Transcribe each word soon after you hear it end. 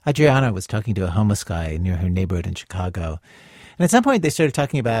Adriana was talking to a homeless guy near her neighborhood in Chicago. And at some point, they started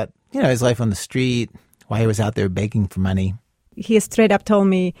talking about, his life on the street, why he was out there begging for money. He straight up told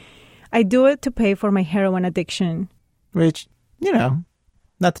me, I do it to pay for my heroin addiction. Which,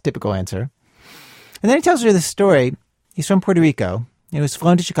 not the typical answer. And then he tells her this story. He's from Puerto Rico. He was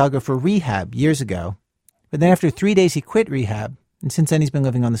flown to Chicago for rehab years ago. But then after 3 days, he quit rehab. And since then, he's been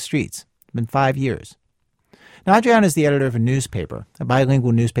living on the streets. It's been 5 years. Now, Adriana is the editor of a newspaper, a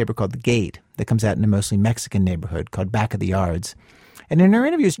bilingual newspaper called The Gate that comes out in a mostly Mexican neighborhood called Back of the Yards. And in her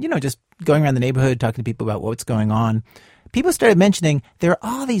interviews, just going around the neighborhood, talking to people about what's going on, people started mentioning there are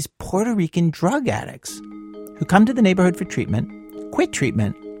all these Puerto Rican drug addicts who come to the neighborhood for treatment, quit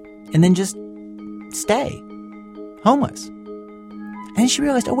treatment, and then just stay homeless. And she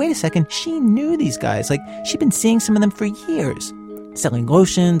realized, oh, wait a second, she knew these guys. She'd been seeing some of them for years, selling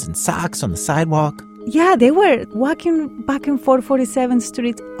lotions and socks on the sidewalk. Yeah, they were walking back and forth 47th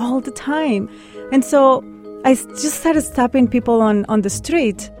Street all the time. And so I just started stopping people on the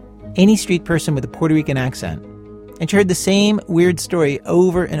street. Any street person with a Puerto Rican accent. And she heard the same weird story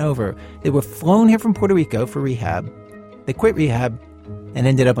over and over. They were flown here from Puerto Rico for rehab. They quit rehab and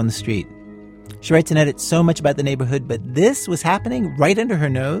ended up on the street. She writes and edits so much about the neighborhood, but this was happening right under her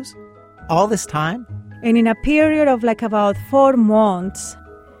nose all this time. And in a period of about 4 months,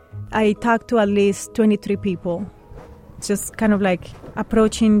 I talked to at least 23 people. Just kind of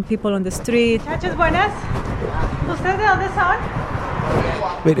approaching people on the street. Muchachos, buenas. ¿Ustedes de dónde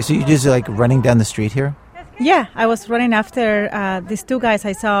son? Wait, so you're just running down the street here? Yeah, I was running after these 2 guys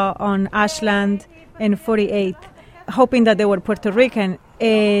I saw on Ashland and 48th, hoping that they were Puerto Rican.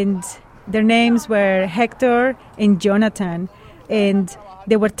 And their names were Hector and Jonathan. And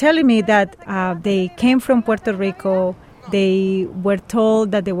they were telling me that they came from Puerto Rico. They were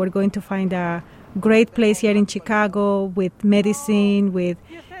told that they were going to find a great place here in Chicago with medicine, with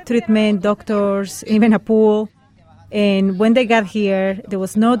treatment, doctors, even a pool. And when they got here, there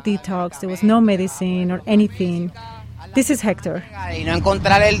was no detox, there was no medicine or anything. This is Hector. No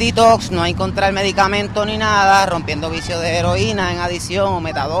encontrar el detox, no encontrar medicamento ni nada, rompiendo vicios de heroína, en adicción o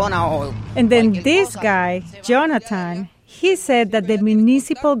metadona o. And then this guy, Jonathan, he said that the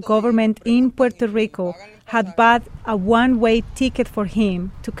municipal government in Puerto Rico had bought a one-way ticket for him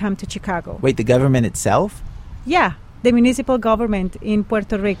to come to Chicago. Wait, the government itself? Yeah, the municipal government in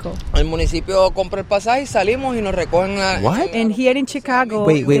Puerto Rico. El municipio compra el pasaje, salimos y nos recogen. What? And here in Chicago...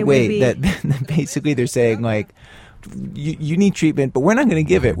 Wait. That basically they're saying, you need treatment, but we're not going to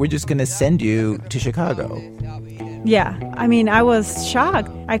give it. We're just going to send you to Chicago. Yeah, I was shocked.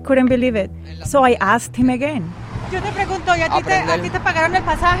 I couldn't believe it. So I asked him again. Yo te pregunto, ¿y a ti te pagaron el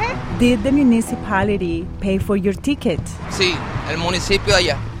pasaje? Did the municipality pay for your ticket? Sí, el municipio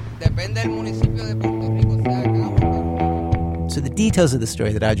allá. Depende del municipio de Puerto Rico, sea acá. So the details of the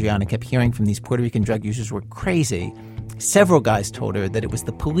story that Adriana kept hearing from these Puerto Rican drug users were crazy. Several guys told her that it was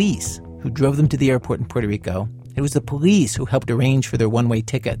the police who drove them to the airport in Puerto Rico. It was the police who helped arrange for their one-way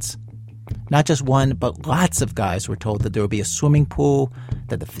tickets. Not just one, but lots of guys were told that there would be a swimming pool,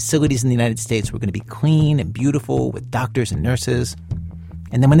 that the facilities in the United States were going to be clean and beautiful with doctors and nurses.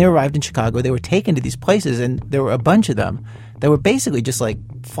 And then when they arrived in Chicago, they were taken to these places, and there were a bunch of them that were basically just like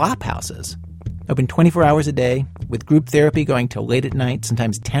flop houses. Open 24 hours a day, with group therapy going till late at night,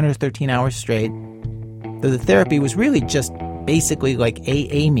 sometimes 10 or 13 hours straight. Though the therapy was really just basically like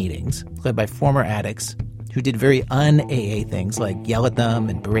AA meetings led by former addicts who did very un-AA things like yell at them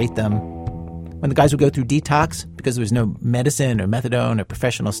and berate them. When the guys would go through detox, because there was no medicine or methadone or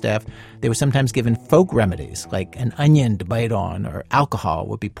professional staff, they were sometimes given folk remedies like an onion to bite on, or alcohol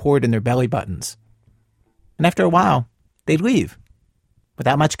would be poured in their belly buttons. And after a while, they'd leave.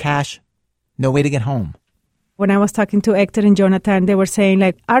 Without much cash, no way to get home. When I was talking to Hector and Jonathan, they were saying,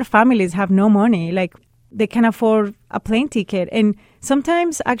 our families have no money. They can't afford a plane ticket. And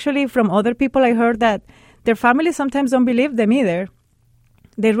sometimes, actually, from other people, I heard that their families sometimes don't believe them either.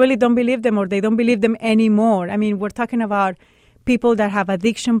 They really don't believe them, or they don't believe them anymore. We're talking about people that have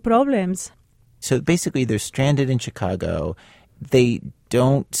addiction problems. So basically, they're stranded in Chicago. They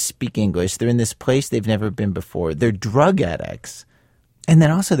don't speak English. They're in this place they've never been before. They're drug addicts. And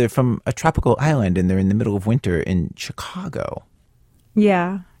then also they're from a tropical island, and they're in the middle of winter in Chicago.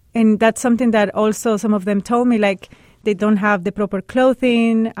 Yeah. And that's something that also some of them told me, they don't have the proper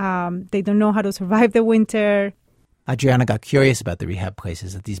clothing. They don't know how to survive the winter. Adriana got curious about the rehab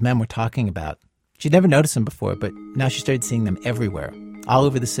places that these men were talking about. She'd never noticed them before, but now she started seeing them everywhere, all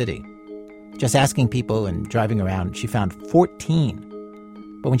over the city. Just asking people and driving around, she found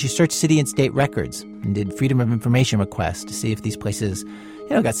 14. But when she searched city and state records and did Freedom of Information requests to see if these places,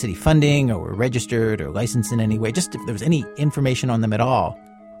 got city funding or were registered or licensed in any way, just if there was any information on them at all,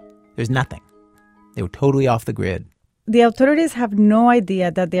 There's nothing. They were totally off the grid. The authorities have no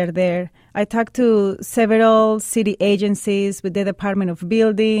idea that they're there. I talked to several city agencies with the Department of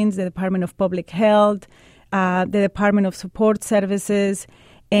Buildings, the Department of Public Health, the Department of Support Services.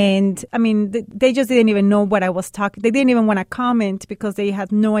 And, I mean, they just didn't even know what I was talking. They didn't even want to comment because they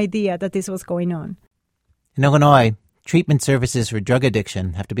had no idea that this was going on. In Illinois, treatment services for drug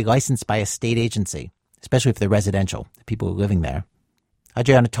addiction have to be licensed by a state agency, especially if they're residential, the people who are living there.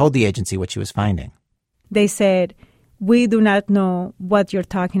 Adriana told the agency what she was finding. They said, we do not know what you're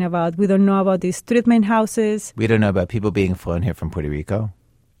talking about. We don't know about these treatment houses. We don't know about people being flown here from Puerto Rico.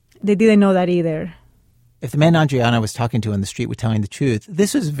 They didn't know that either. If the men Adriana was talking to on the street were telling the truth,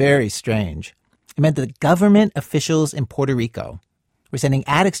 this was very strange. It meant that government officials in Puerto Rico were sending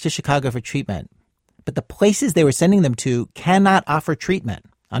addicts to Chicago for treatment, but the places they were sending them to cannot offer treatment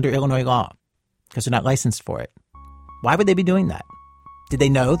under Illinois law because they're not licensed for it. Why would they be doing that? Did they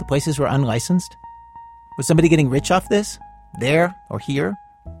know the places were unlicensed? Was somebody getting rich off this? There or here?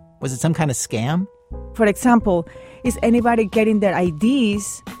 Was it some kind of scam? For example, is anybody getting their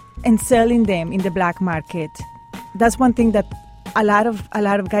IDs and selling them in the black market? That's one thing that a lot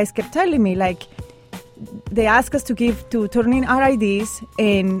of guys kept telling me. Like, they asked us to turn in our IDs,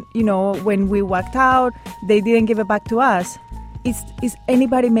 and when we walked out, they didn't give it back to us. Is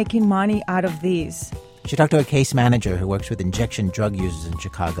anybody making money out of this? She talked to a case manager who works with injection drug users in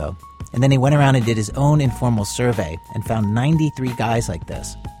Chicago. And then he went around and did his own informal survey and found 93 guys like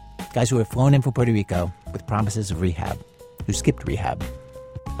this. Guys who were flown in from Puerto Rico with promises of rehab, who skipped rehab.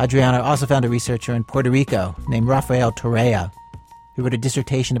 Adriana also found a researcher in Puerto Rico named Rafael Torrea, who wrote a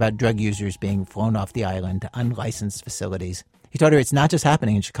dissertation about drug users being flown off the island to unlicensed facilities. He told her it's not just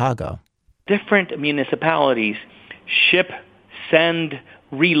happening in Chicago. Different municipalities ship, send,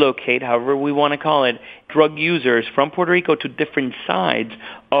 relocate, however we want to call it, drug users from Puerto Rico to different sides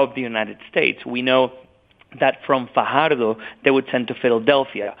of the United States. We know that from Fajardo, they would send to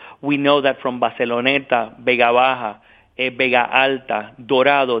Philadelphia. We know that from Barceloneta, Vega Baja, Vega Alta,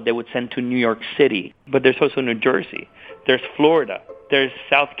 Dorado, they would send to New York City. But there's also New Jersey. There's Florida. There's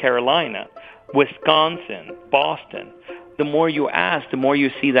South Carolina, Wisconsin, Boston. The more you ask, the more you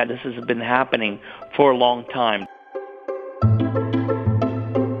see that this has been happening for a long time.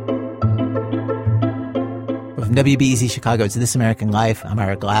 From WBEZ Chicago, it's This American Life. I'm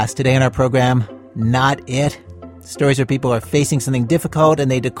Ira Glass. Today on our program, Not It. Stories where people are facing something difficult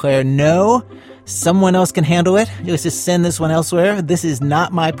and they declare, no, someone else can handle it. Let's just send this one elsewhere. This is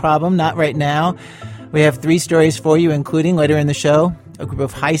not my problem, not right now. We have 3 stories for you, including later in the show, a group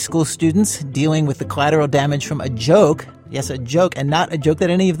of high school students dealing with the collateral damage from a joke. Yes, a joke, and not a joke that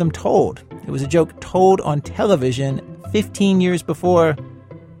any of them told. It was a joke told on television 15 years before.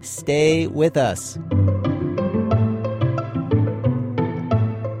 Stay with us.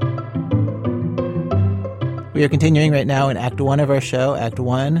 We are continuing right now in Act 1 of our show. Act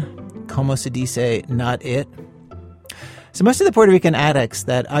 1, Como se dice, not it. So most of the Puerto Rican addicts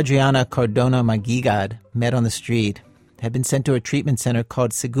that Adriana Cardona Magigad met on the street had been sent to a treatment center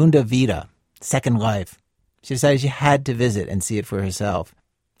called Segunda Vida, Second Life. She decided she had to visit and see it for herself.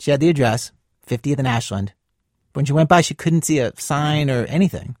 She had the address, 50th and Ashland. When she went by, she couldn't see a sign or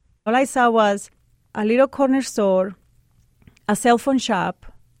anything. All I saw was a little corner store, a cell phone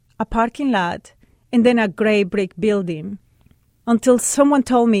shop, a parking lot, and then a gray brick building. Until someone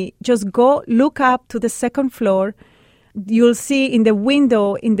told me, just go look up to the second floor. You'll see in the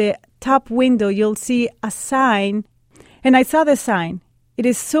window, in the top window, you'll see a sign. And I saw the sign. It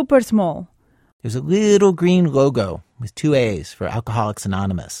is super small. There's a little green logo with 2 A's for Alcoholics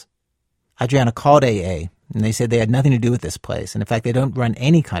Anonymous. Adriana called AA, and they said they had nothing to do with this place. And in fact, they don't run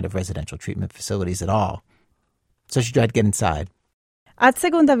any kind of residential treatment facilities at all. So she tried to get inside. At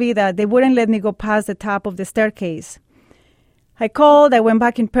Segunda Vida, they wouldn't let me go past the top of the staircase. I called, I went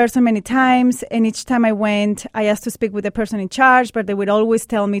back in person many times, and each time I went, I asked to speak with the person in charge, but they would always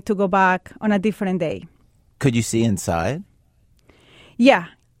tell me to go back on a different day. Could you see inside? Yeah.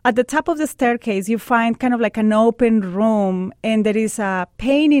 At the top of the staircase, you find kind of like an open room, and there is a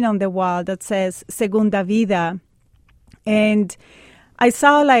painting on the wall that says Segunda Vida. And I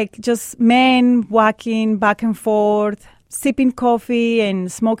saw like just men walking back and forth, sipping coffee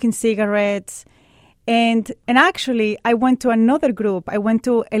and smoking cigarettes. And actually, I went to another group. I went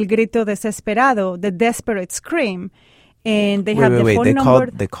to El Grito Desesperado, the desperate scream. And they have the phone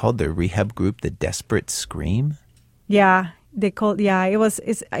number. They called their rehab group the Desperate Scream? Yeah, I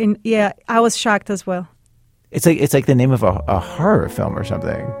was shocked as well. It's like the name of a horror film or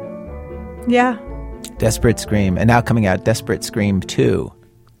something. Yeah. Desperate Scream. And now coming out, Desperate Scream 2.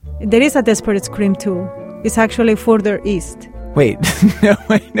 There is a Desperate Scream 2. It's actually further east. Wait, no,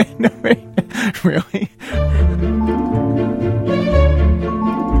 wait. Really?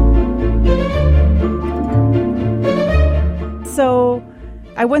 So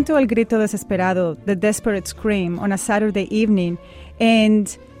I went to El Grito Desesperado, the desperate scream, on a Saturday evening,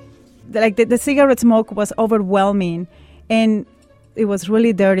 and the cigarette smoke was overwhelming, and it was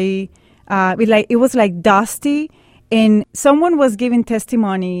really dirty. It was like dusty, and someone was giving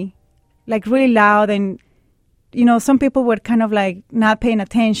testimony, like really loud, and some people were kind of like not paying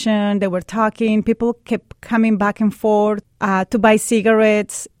attention. They were talking. People kept coming back and forth to buy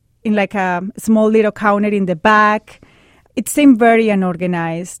cigarettes in like a small little counter in the back. It seemed very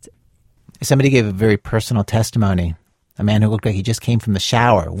unorganized. Somebody gave a very personal testimony. A man who looked like he just came from the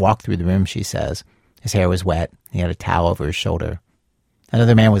shower walked through the room, she says. His hair was wet. He had a towel over his shoulder.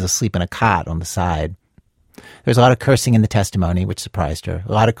 Another man was asleep in a cot on the side. There was a lot of cursing in the testimony, which surprised her,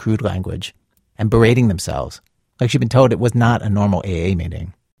 a lot of crude language, and berating themselves. Like she'd been told it was not a normal AA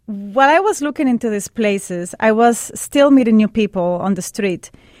meeting. While I was looking into these places, I was still meeting new people on the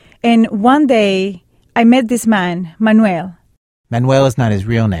street. And one day, I met this man, Manuel. Manuel is not his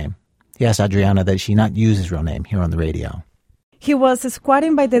real name. He asked Adriana that she not use his real name here on the radio. He was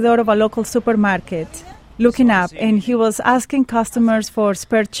squatting by the door of a local supermarket, looking up, and he was asking customers for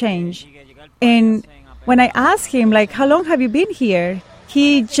spare change. And when I asked him, how long have you been here?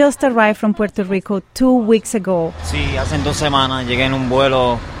 He just arrived from Puerto Rico 2 weeks ago. Sí, hace 2 semanas llegué en un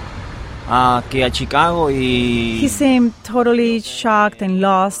vuelo aquí a Chicago y... He seemed totally shocked and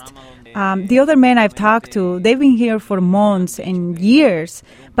lost. The other men I've talked to, they've been here for months and years.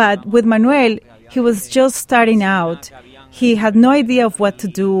 But with Manuel, he was just starting out. He had no idea of what to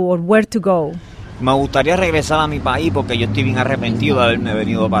do or where to go. Me gustaría regresar a mi país porque yo estoy bien arrepentido de haberme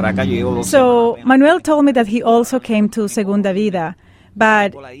venido para acá. So Manuel told me that he also came to Segunda Vida,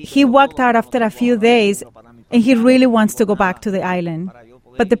 but he walked out after a few days and he really wants to go back to the island.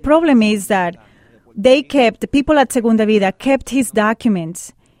 But the problem is that the people at Segunda Vida kept his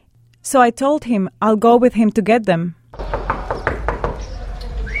documents. So I told him I'll go with him to get them.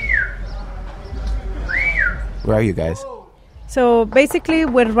 Where are you guys? So basically,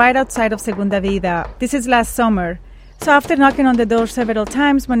 we're right outside of Segunda Vida. This is last summer. So after knocking on the door several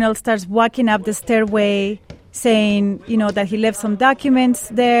times, Manuel starts walking up the stairway, saying, that he left some documents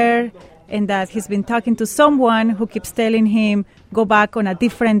there and that he's been talking to someone who keeps telling him, go back on a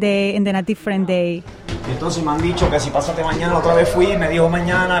different day and then a different day.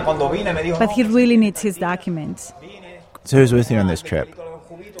 But he really needs his documents. So who's with you on this trip?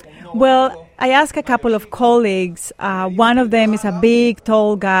 Well, I asked a couple of colleagues. One of them is a big,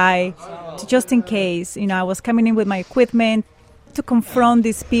 tall guy, just in case. I was coming in with my equipment to confront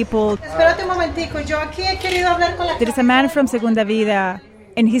these people. There is a man from Segunda Vida,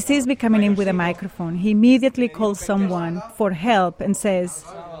 and he sees me coming in with a microphone. He immediately calls someone for help and says,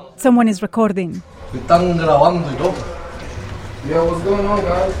 someone is recording. Yeah, what's going on,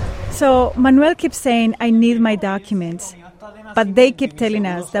 guys? So Manuel keeps saying, I need my documents. But they keep telling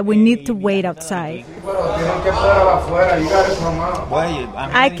us that we need to wait outside.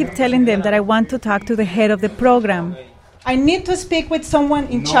 I keep telling them that I want to talk to the head of the program. I need to speak with someone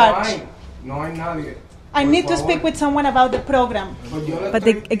in charge. I need to speak with someone about the program. But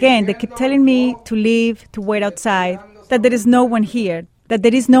they keep telling me to leave, to wait outside, that there is no one here, that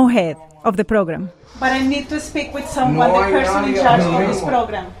there is no head of the program. But I need to speak with someone, the person in charge of this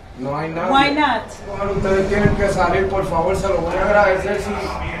program. Why not?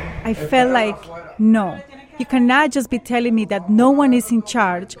 I felt like, no. You cannot just be telling me that no one is in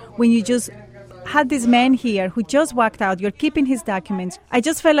charge when you just had this man here who just walked out. You're keeping his documents. I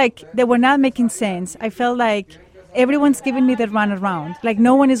just felt like they were not making sense. I felt like everyone's giving me the runaround, like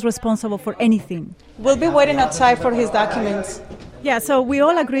no one is responsible for anything. We'll be waiting outside for his documents. Yeah, so we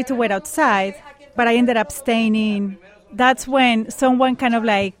all agreed to wait outside, but I ended up staying in. That's when someone kind of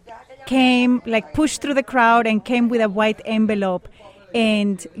came, pushed through the crowd and came with a white envelope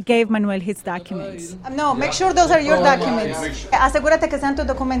and gave Manuel his documents. No, make sure those are your documents. Asegúrate que sean tus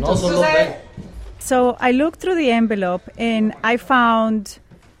documentos. So I looked through the envelope and I found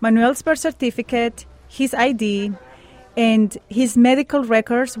Manuel's birth certificate, his ID, and his medical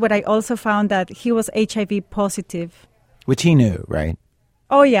records, where I also found that he was HIV positive. Which he knew, right?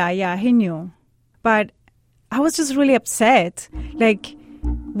 Oh, yeah, he knew. But I was just really upset.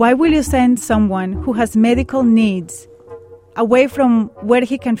 Why will you send someone who has medical needs away from where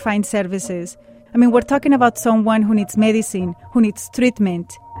he can find services? I mean, we're talking about someone who needs medicine, who needs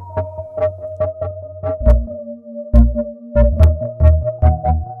treatment.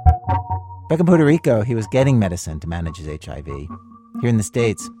 Back in Puerto Rico, he was getting medicine to manage his HIV. Here in the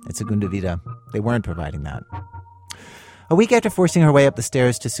States, at Segunda Vida, they weren't providing that. A week after forcing her way up the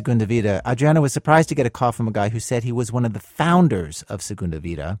stairs to Segunda Vida, Adriana was surprised to get a call from a guy who said he was one of the founders of Segunda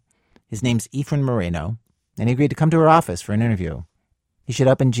Vida. His name's Efrain Moreno, and he agreed to come to her office for an interview. He showed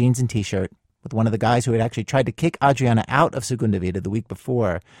up in jeans and T-shirt with one of the guys who had actually tried to kick Adriana out of Segunda Vida the week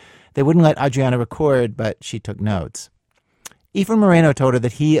before. They wouldn't let Adriana record, but she took notes. Efrain Moreno told her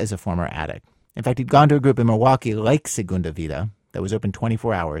that he is a former addict. In fact, he'd gone to a group in Milwaukee like Segunda Vida that was open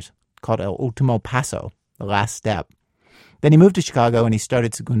 24 hours, called El Último Paso, the last step. Then he moved to Chicago and he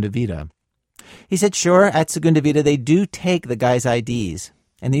started Segunda Vida. He said, sure, at Segunda Vida they do take the guy's IDs,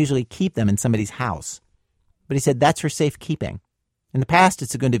 and they usually keep them in somebody's house. But he said that's for safekeeping. In the past at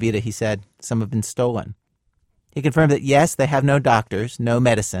Segunda Vida, he said, some have been stolen. He confirmed that, yes, they have no doctors, no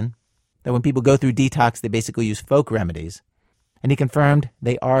medicine, that when people go through detox, they basically use folk remedies. And he confirmed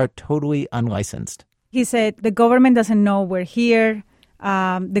they are totally unlicensed. He said the government doesn't know we're here.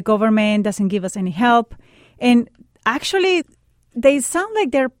 The government doesn't give us any help. And actually, they sound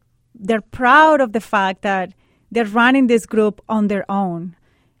like they're proud of the fact that they're running this group on their own,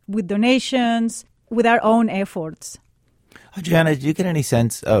 with donations, with our own efforts. Adriana, did you get any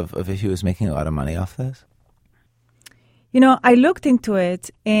sense of if he was making a lot of money off this? You know, I looked into it,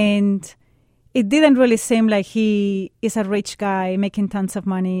 and it didn't really seem like he is a rich guy making tons of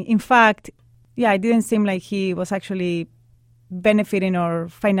money. In fact, it didn't seem like he was actually benefiting or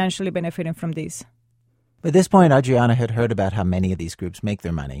financially benefiting from this. By this point, Adriana had heard about how many of these groups make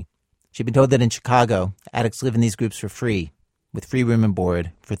their money. She'd been told that in Chicago, addicts live in these groups for free, with free room and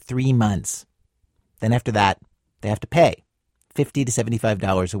board, for 3 months. Then after that, they have to pay $50 to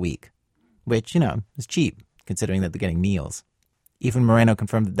 $75 a week, which, is cheap, considering that they're getting meals. Efrain Moreno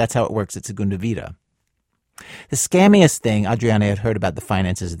confirmed that that's how it works at Segunda Vida. The scammiest thing Adriana had heard about the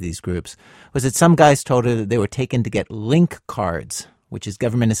finances of these groups was that some guys told her that they were taken to get link cards, which is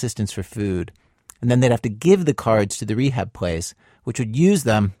government assistance for food, and then they'd have to give the cards to the rehab place, which would use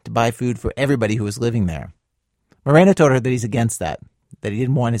them to buy food for everybody who was living there. Moreno told her that he's against that he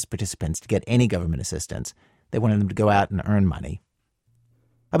didn't want his participants to get any government assistance. They wanted them to go out and earn money.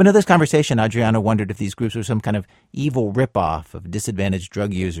 Up until this conversation, Adriana wondered if these groups were some kind of evil ripoff of disadvantaged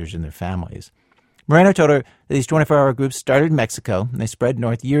drug users and their families. Moreno told her that these 24-hour groups started in Mexico and they spread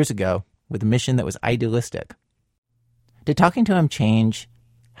north years ago with a mission that was idealistic. Did talking to him change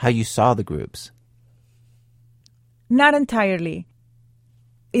how you saw the groups? Not entirely.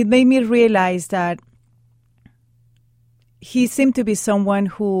 It made me realize that he seemed to be someone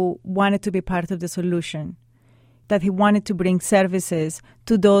who wanted to be part of the solution, that he wanted to bring services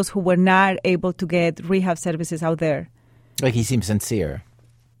to those who were not able to get rehab services out there. Like he seemed sincere.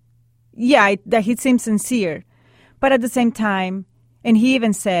 Yeah, that he seemed sincere. But at the same time, and he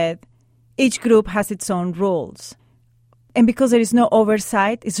even said, each group has its own rules. And because there is no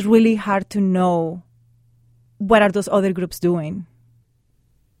oversight, it's really hard to know what are those other groups doing.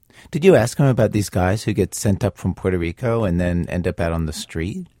 Did you ask him about these guys who get sent up from Puerto Rico and then end up out on the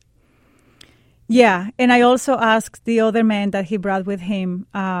street? Yeah, and I also asked the other man that he brought with him.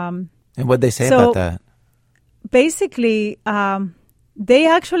 And what'd they say about that? Basically, they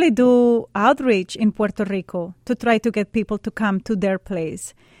actually do outreach in Puerto Rico to try to get people to come to their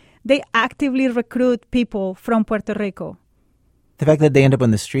place. They actively recruit people from Puerto Rico. The fact that they end up on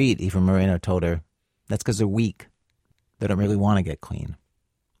the street, Efrain Moreno told her, that's because they're weak. They don't really want to get clean.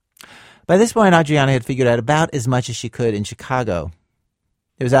 By this point, Adriana had figured out about as much as she could in Chicago.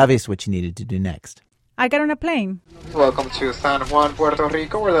 It was obvious what she needed to do next. I got on a plane. Welcome to San Juan, Puerto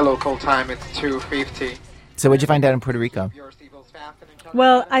Rico, where the local time is 2:50. So what'd you find out in Puerto Rico?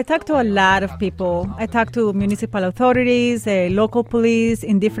 Well, I talked to a lot of people. I talked to municipal authorities, local police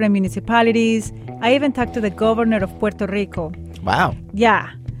in different municipalities. I even talked to the governor of Puerto Rico. Wow. Yeah.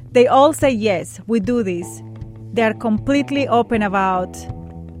 They all say, yes, we do this. They are completely open about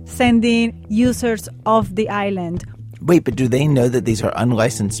sending users off the island. Wait, but do they know that these are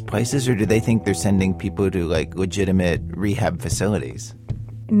unlicensed places, or do they think they're sending people to, legitimate rehab facilities?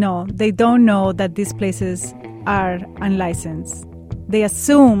 No, they don't know that these places are unlicensed. They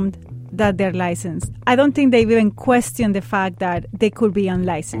assumed that they're licensed. I don't think they've even questioned the fact that they could be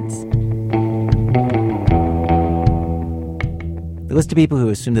unlicensed. The list of people who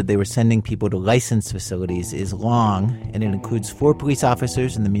assumed that they were sending people to licensed facilities is long, and it includes 4 police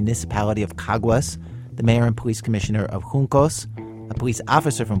officers in the municipality of Caguas, the mayor and police commissioner of Juncos, a police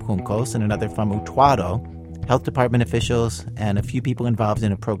officer from Juncos, and another from Utuado, health department officials, and a few people involved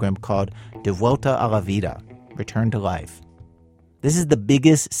in a program called De Vuelta a la Vida, Return to Life. This is the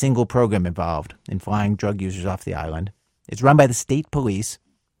biggest single program involved in flying drug users off the island. It's run by the state police.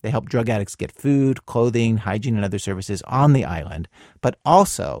 They help drug addicts get food, clothing, hygiene, and other services on the island. But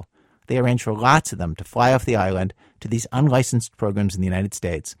also, they arrange for lots of them to fly off the island to these unlicensed programs in the United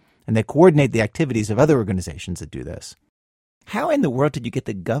States, and they coordinate the activities of other organizations that do this. How in the world did you get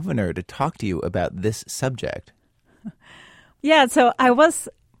the governor to talk to you about this subject? Yeah, so I was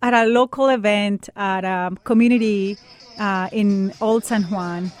at a local event at a community in Old San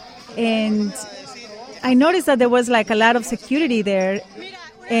Juan, and I noticed that there was like a lot of security there,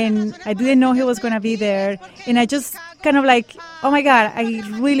 and I didn't know he was going to be there, and I just kind of like, oh my God, I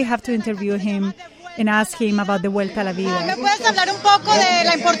really have to interview him and ask him about the Vuelta a la Vida. ¿Me puedes hablar un poco de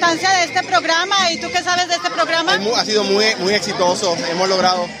la importancia de este programa y tú qué sabes de este programa? Ha sido muy exitoso, hemos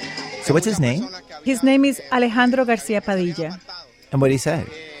logrado. So what's his name? His name is Alejandro Garcia Padilla. And what did he say?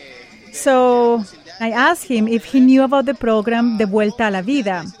 So I asked him if he knew about the program, the Vuelta a la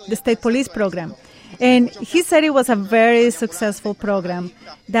Vida, the state police program. And he said it was a very successful program,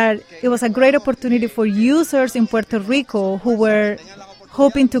 that it was a great opportunity for users in Puerto Rico who were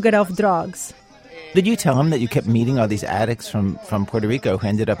hoping to get off drugs. Did you tell him that you kept meeting all these addicts from Puerto Rico who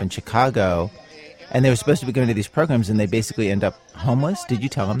ended up in Chicago, and they were supposed to be going to these programs and they basically end up homeless? Did you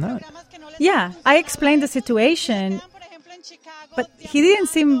tell him that? Yeah, I explained the situation, but he didn't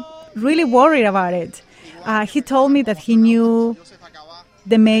seem really worried about it. He told me that he knew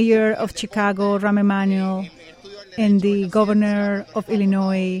the mayor of Chicago, Rahm Emanuel, and the governor of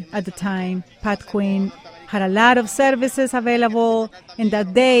Illinois at the time, Pat Quinn, had a lot of services available, and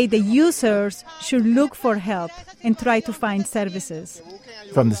that the users should look for help and try to find services.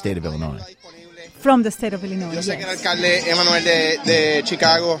 From the state of Illinois. From the state of Illinois, Yo sé que el yes. alcalde Emanuel de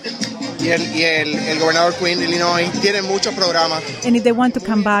Chicago y el gobernador Quinn de Illinois tienen muchos programas. And if they want to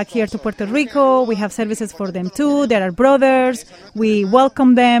come back here to Puerto Rico, we have services for them too. They are brothers. We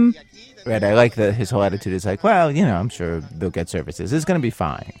welcome them. Right, I like that his whole attitude is like, well, I'm sure they'll get services. It's going to be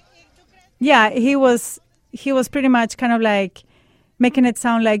fine. Yeah, he was pretty much kind of like making it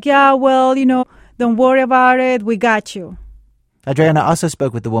sound like, yeah, well, don't worry about it. We got you. Adriana also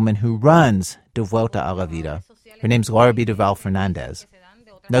spoke with the woman who runs De Vuelta a la Vida. Her name's Laura B. Duval Fernandez.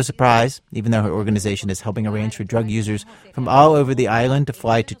 No surprise, even though her organization is helping arrange for drug users from all over the island to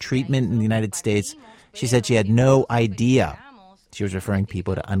fly to treatment in the United States, she said she had no idea she was referring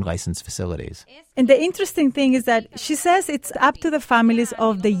people to unlicensed facilities. And the interesting thing is that she says it's up to the families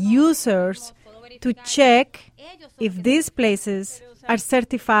of the users to check if these places are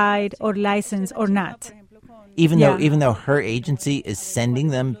certified or licensed or not. Even though her agency is sending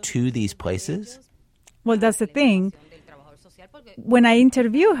them to these places? Well, that's the thing. When I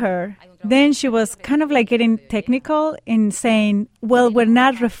interview her, then she was kind of like getting technical in saying, well, we're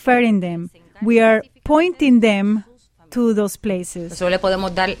not referring them. We are pointing them to those places. Solo le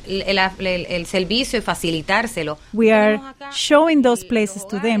podemos dar el servicio y facilitárselo. We are showing those places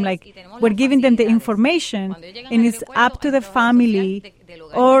to them, like we're giving them the information, and it's up to the family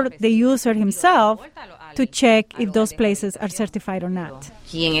or the user himself to check if those places are certified or not.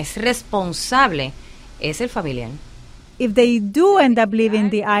 Quien es responsable es el familiar. If they do end up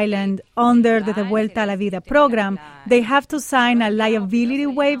leaving the island under the Vuelta a la Vida program, they have to sign a liability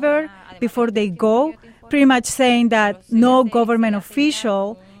waiver before they go, pretty much saying that no government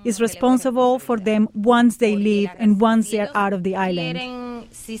official is responsible for them once they leave and once they're out of the island.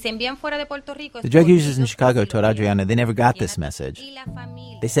 The drug users in Chicago told Adriana they never got this message.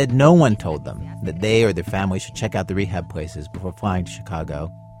 They said no one told them that they or their family should check out the rehab places before flying to Chicago.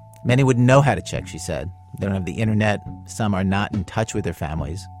 Many wouldn't know how to check, she said. They don't have the internet. Some are not in touch with their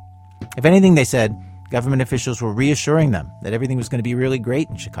families. If anything, they said, government officials were reassuring them that everything was going to be really great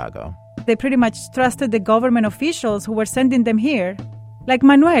in Chicago. They pretty much trusted the government officials who were sending them here. Like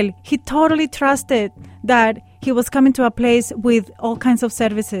Manuel, he totally trusted that he was coming to a place with all kinds of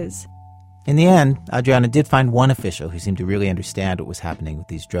services. In the end, Adriana did find one official who seemed to really understand what was happening with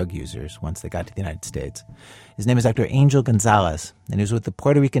these drug users once they got to the United States. His name is Dr. Angel Gonzalez, and he was with the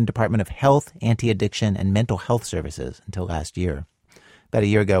Puerto Rican Department of Health, Anti-Addiction, and Mental Health Services until last year. About a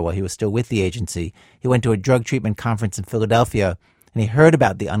year ago, while he was still with the agency, he went to a drug treatment conference in Philadelphia, and he heard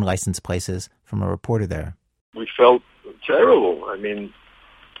about the unlicensed places from a reporter there. We felt terrible. I mean,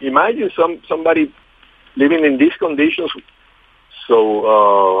 imagine somebody living in these conditions.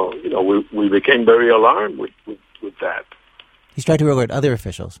 So, we became very alarmed with that. He's tried to alert other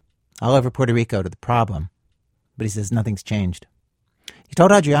officials all over Puerto Rico to the problem, but he says nothing's changed. He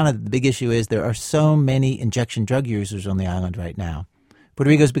told Adriana that the big issue is there are so many injection drug users on the island right now. Puerto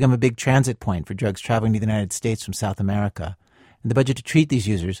Rico has become a big transit point for drugs traveling to the United States from South America, and the budget to treat these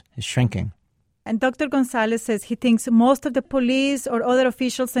users is shrinking. And Dr. Gonzalez says he thinks most of the police or other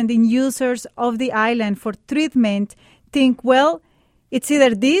officials sending users of the island for treatment think, well, it's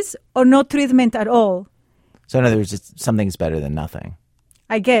either this or no treatment at all. So in other words, something's better than nothing.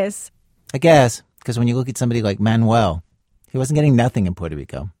 I guess. I guess, because when you look at somebody like Manuel, he wasn't getting nothing in Puerto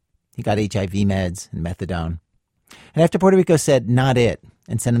Rico. He got HIV meds and methadone. And after Puerto Rico said, not it,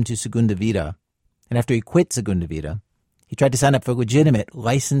 and sent him to Segunda Vida, and after he quit Segunda Vida, he tried to sign up for legitimate,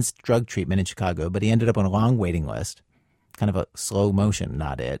 licensed drug treatment in Chicago, but he ended up on a long waiting list. Kind of a slow motion,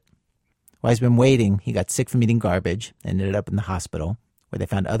 not it. While he's been waiting, he got sick from eating garbage and ended up in the hospital, where they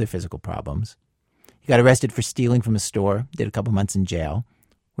found other physical problems. He got arrested for stealing from a store, did a couple months in jail,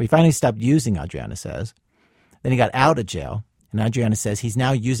 where he finally stopped using, Adriana says. Then he got out of jail, and Adriana says he's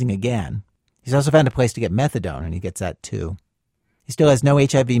now using again. He's also found a place to get methadone, and he gets that too. He still has no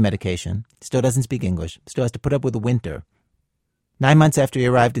HIV medication, still doesn't speak English, still has to put up with the winter. 9 months after he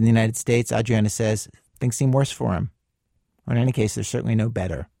arrived in the United States, Adriana says things seem worse for him. Or in any case, they're certainly no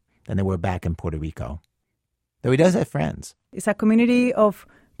better than they were back in Puerto Rico. Though he does have friends. It's a community of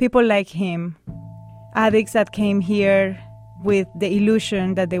people like him, addicts that came here with the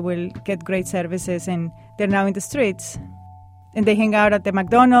illusion that they will get great services, and they're now in the streets. And they hang out at the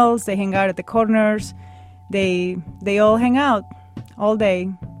McDonald's, they hang out at the corners, they all hang out all day.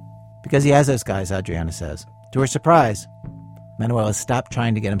 Because he has those guys, Adriana says. To her surprise, Manuel has stopped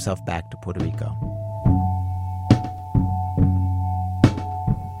trying to get himself back to Puerto Rico.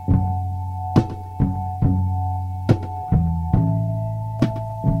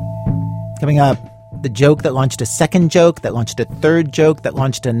 Coming up, the joke that launched a second joke, that launched a third joke, that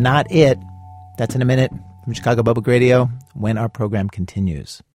launched a not it. That's in a minute from Chicago Public Radio when our program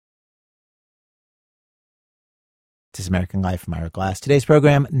continues. This is American Life from Ira Glass. Today's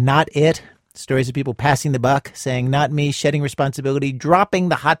program, Not It. Stories of people passing the buck, saying not me, shedding responsibility, dropping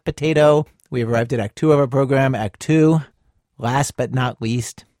the hot potato. We have arrived at Act 2 of our program. Act 2, last but not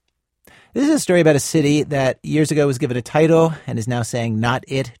least. This is a story about a city that years ago was given a title and is now saying not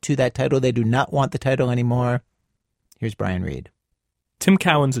it to that title. They do not want the title anymore. Here's Brian Reed. Tim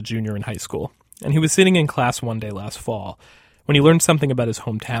Cowan's a junior in high school, and he was sitting in class one day last fall when he learned something about his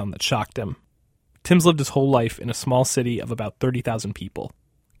hometown that shocked him. Tim's lived his whole life in a small city of about 30,000 people,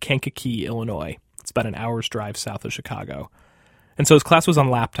 Kankakee, Illinois. It's about an hour's drive south of Chicago. And so his class was on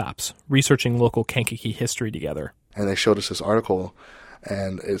laptops, researching local Kankakee history together. And they showed us this article,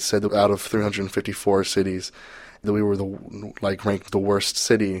 and it said that out of 354 cities, that we were ranked the worst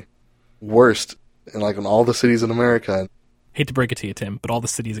city, in all the cities in America. Hate to break it to you, Tim, but all the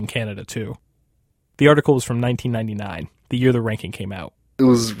cities in Canada, too. The article was from 1999, the year the ranking came out. It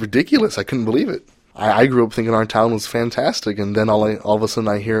was ridiculous. I couldn't believe it. I grew up thinking our town was fantastic, and then all of a sudden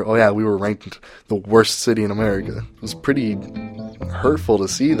I hear, oh yeah, we were ranked the worst city in America. It was pretty hurtful to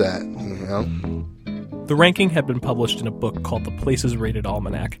see that, you know? The ranking had been published in a book called The Places Rated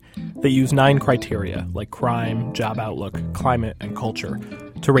Almanac that used 9 criteria, like crime, job outlook, climate, and culture,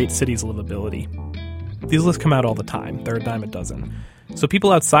 to rate cities' livability. These lists come out all the time. They're a dime a dozen. So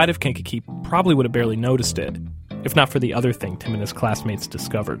people outside of Kankakee probably would have barely noticed it, if not for the other thing Tim and his classmates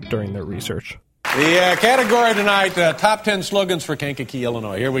discovered during their research. The category tonight, top 10 slogans for Kankakee,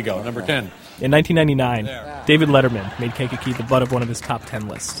 Illinois. Here we go, number 10. In 1999, David Letterman made Kankakee the butt of one of his top 10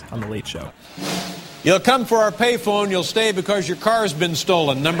 lists on The Late Show. You'll come for our payphone, you'll stay because your car's been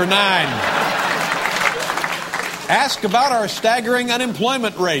stolen. Number 9. Ask about our staggering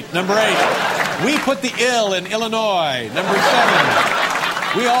unemployment rate. Number 8. We put the ill in Illinois. Number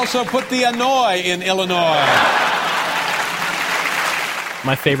 7. We also put the annoy in Illinois.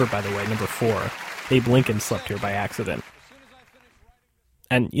 My favorite, by the way, number 4. Abe Lincoln slept here by accident.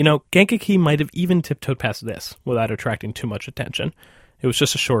 And, Kankakee might have even tiptoed past this without attracting too much attention. It was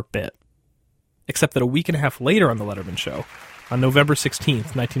just a short bit. Except that a week and a half later on The Letterman Show, on November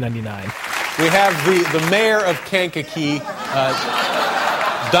 16th, 1999... we have the mayor of Kankakee,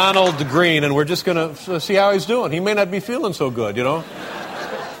 Donald Green, and we're just going to see how he's doing. He may not be feeling so good,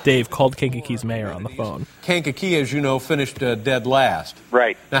 Dave called Kankakee's mayor on the phone. Kankakee, as you know, finished dead last.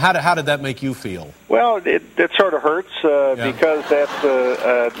 Right. Now, how did that make you feel? Well, it sort of hurts because that's,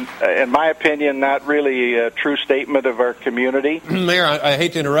 in my opinion, not really a true statement of our community. Mayor, I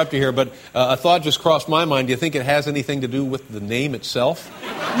hate to interrupt you here, but a thought just crossed my mind. Do you think it has anything to do with the name itself?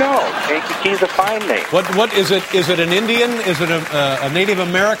 No, Kankakee's a fine name. What is it? Is it an Indian? Is it a Native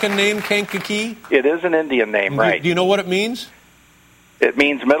American name, Kankakee? It is an Indian name, right. Do you know what it means? It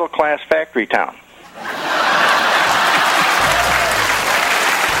means middle-class factory town.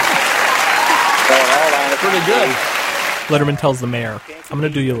 Pretty good. Letterman tells the mayor, I'm going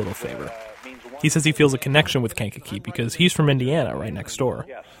to do you a little favor. He says he feels a connection with Kankakee because he's from Indiana, right next door.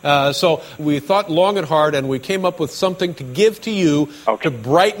 So we thought long and hard, and we came up with something to give to you to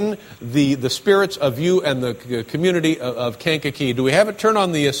brighten the spirits of you and the community of Kankakee. Do we have it? Turn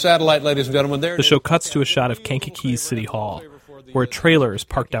on the satellite, ladies and gentlemen. There. The show cuts to a shot of Kankakee's City Hall. where a trailer is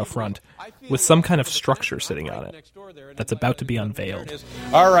parked out front with some kind of structure sitting on it that's about to be unveiled.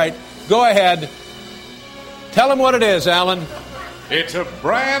 All right, go ahead. Tell them what it is, Alan. It's a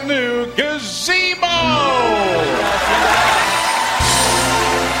brand new gazebo!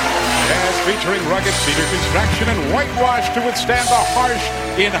 Yes, featuring rugged cedar construction and whitewash to withstand the harsh,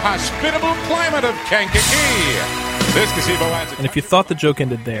 inhospitable climate of Kankakee. This gazebo has... And if you thought the joke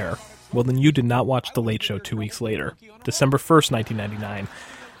ended there, well, then you did not watch The Late Show 2 weeks later, December 1st, 1999,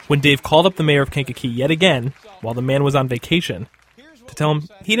 when Dave called up the mayor of Kankakee yet again, while the man was on vacation, to tell him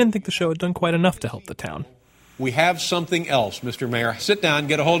he didn't think the show had done quite enough to help the town. We have something else, Mr. Mayor. Sit down,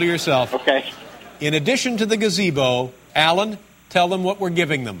 get a hold of yourself. Okay. In addition to the gazebo, Alan, tell them what we're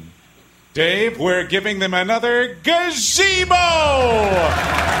giving them. Dave, we're giving them another gazebo!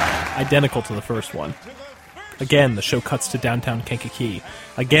 Identical to the first one. Again, the show cuts to downtown Kankakee.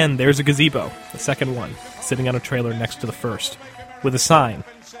 Again, there's a gazebo, the second one, sitting on a trailer next to the first, with a sign,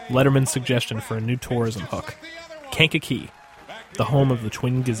 Letterman's suggestion for a new tourism hook. Kankakee, the home of the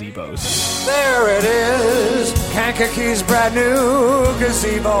twin gazebos. There it is, Kankakee's brand new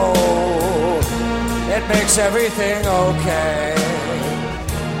gazebo. It makes everything okay.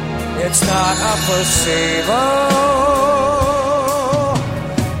 It's not a placebo.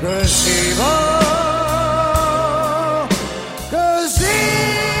 Gazebo.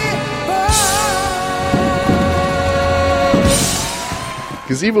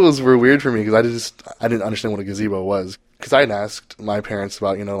 Gazebos were weird for me because I didn't understand what a gazebo was. Because I had asked my parents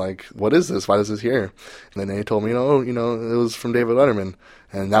about, like, what is this? Why is this here? And then they told me, it was from David Letterman.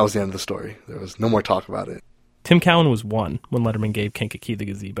 And that was the end of the story. There was no more talk about it. Tim Cowan was one when Letterman gave Kankakee the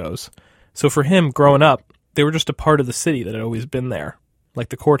gazebos. So for him, growing up, they were just a part of the city that had always been there, like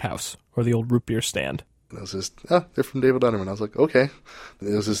the courthouse or the old root beer stand. And it was just, they're from David Letterman. I was like, okay.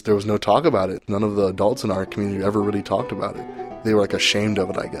 There was no talk about it. None of the adults in our community ever really talked about it. They were, ashamed of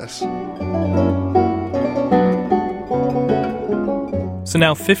it, I guess. So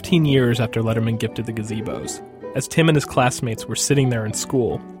now, 15 years after Letterman gifted the gazebos, as Tim and his classmates were sitting there in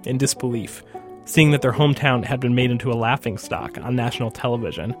school, in disbelief, seeing that their hometown had been made into a laughingstock on national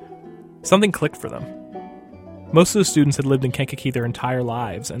television, something clicked for them. Most of the students had lived in Kankakee their entire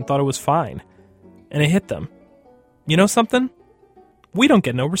lives and thought it was fine. And it hit them. You know something? We don't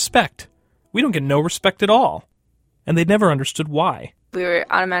get no respect. We don't get no respect at all. And they'd never understood why. We were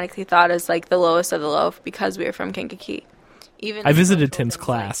automatically thought as, the lowest of the low because we were from Kankakee. I visited Tim's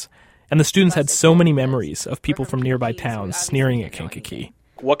class, and the students had so many memories of people from nearby towns sneering at Kankakee.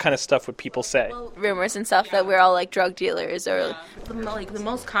 What kind of stuff would people say? Rumors and stuff that we're all drug dealers, or the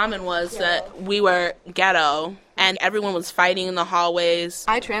most common was that we were ghetto and everyone was fighting in the hallways.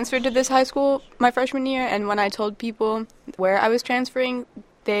 I transferred to this high school my freshman year, and when I told people where I was transferring,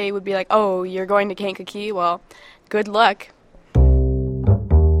 they would be like, "Oh, you're going to Kankakee? Well, good luck."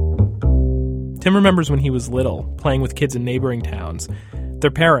 Tim remembers when he was little, playing with kids in neighboring towns.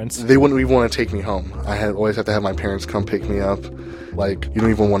 Their parents... They wouldn't even want to take me home. I always had to have my parents come pick me up. You don't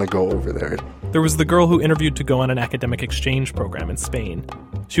even want to go over there. There was the girl who interviewed to go on an academic exchange program in Spain.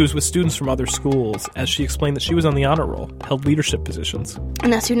 She was with students from other schools, as she explained that she was on the honor roll, held leadership positions.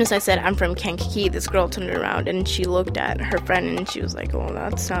 And as soon as I said, I'm from Kankakee, this girl turned around and she looked at her friend and she was like, "Oh,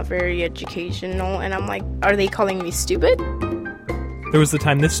 that's not very educational." And I'm like, "Are they calling me stupid?" There was the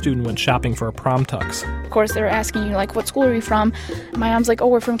time this student went shopping for a prom tux. Of course, they were asking you, what school are you from? My mom's like, "Oh,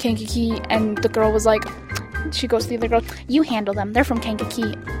 we're from Kankakee." And the girl was like, she goes to the other girl, "You handle them. They're from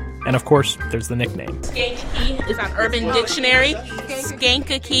Kankakee." And of course, there's the nickname. Skankakee is on Urban Dictionary.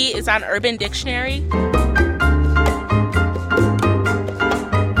 Skankakee is on Urban Dictionary.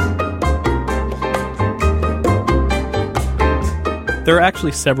 There are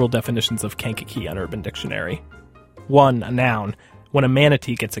actually several definitions of Kankakee on Urban Dictionary. One, a noun, when a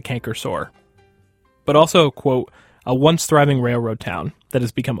manatee gets a canker sore. But also, quote, a once thriving railroad town that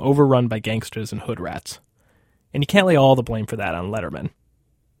has become overrun by gangsters and hood rats. And you can't lay all the blame for that on Letterman.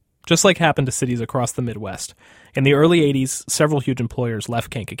 Just like happened to cities across the Midwest, in the early 80s, several huge employers left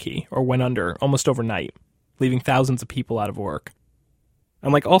Kankakee or went under almost overnight, leaving thousands of people out of work.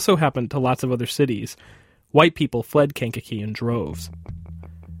 And like also happened to lots of other cities, white people fled Kankakee in droves.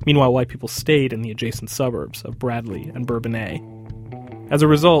 Meanwhile, white people stayed in the adjacent suburbs of Bradley and Bourbonnais. As a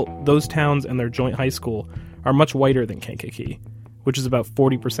result, those towns and their joint high school are much whiter than Kankakee, which is about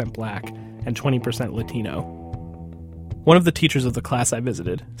 40% black and 20% Latino. One of the teachers of the class I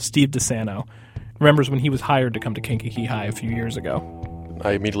visited, Steve DeSano, remembers when he was hired to come to Kankakee High a few years ago.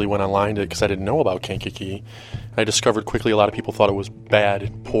 I immediately went online because I didn't know about Kankakee. I discovered quickly a lot of people thought it was bad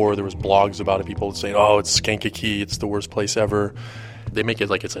and poor. There was blogs about it. People would say, "Oh, it's Kankakee. It's the worst place ever." They make it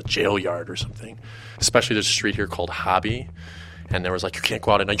like it's a jail yard or something. Especially there's a street here called Hobby. And there was like, you can't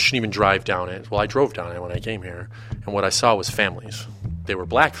go out at night, you shouldn't even drive down it. Well, I drove down it when I came here, and what I saw was families. They were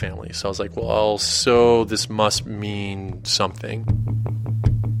black families. So I was like, well, so this must mean something.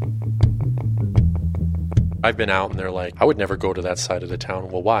 I've been out and they're like, I would never go to that side of the town.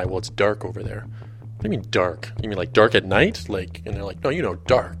 Well, why? Well, it's dark over there. What do you mean dark? You mean like dark at night? Like, and they're like, no,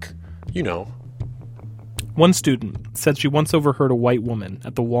 dark. You know. One student said she once overheard a white woman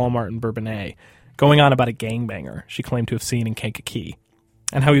at the Walmart in Bourbonnais going on about a gangbanger she claimed to have seen in Kankakee,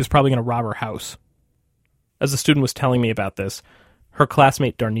 and how he was probably going to rob her house. As the student was telling me about this, her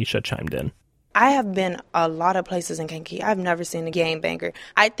classmate Darnisha chimed in. I have been a lot of places in Kankakee. I've never seen a gangbanger.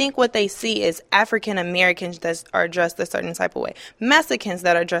 I think what they see is African Americans that are dressed a certain type of way, Mexicans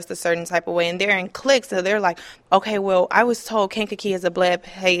that are dressed a certain type of way, and they're in cliques. So they're like, okay, well, I was told Kankakee is a blood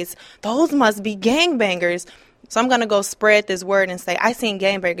place. Those must be gangbangers. So I'm going to go spread this word and say, I seen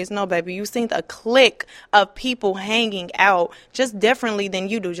gangbangers. No, baby, you seen a clique of people hanging out just differently than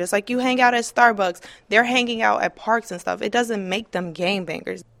you do. Just like you hang out at Starbucks, they're hanging out at parks and stuff. It doesn't make them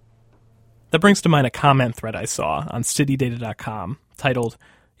gangbangers. That brings to mind a comment thread I saw on citydata.com titled,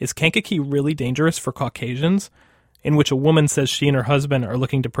 Is Kankakee Really Dangerous for Caucasians? In which a woman says she and her husband are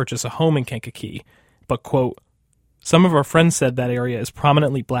looking to purchase a home in Kankakee, but, quote, some of our friends said that area is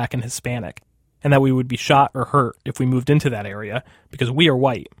prominently black and Hispanic, and that we would be shot or hurt if we moved into that area because we are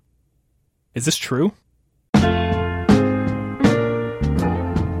white. Is this true?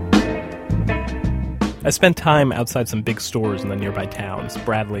 I spent time outside some big stores in the nearby towns,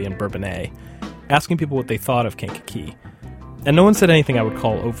 Bradley and Bourbonnais, asking people what they thought of Kankakee. And no one said anything I would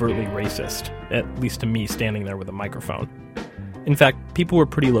call overtly racist, at least to me standing there with a microphone. In fact, people were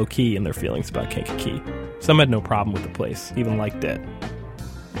pretty low-key in their feelings about Kankakee. Some had no problem with the place, even liked it.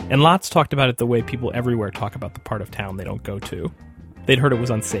 And lots talked about it the way people everywhere talk about the part of town they don't go to. They'd heard it was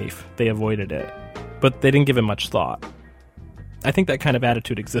unsafe, they avoided it, but they didn't give it much thought. I think that kind of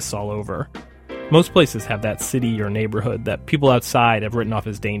attitude exists all over. Most places have that city or neighborhood that people outside have written off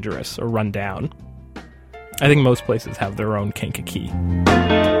as dangerous or run down. I think most places have their own Kankakee.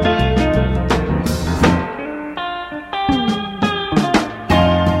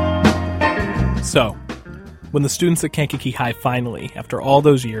 So, when the students at Kankakee High finally, after all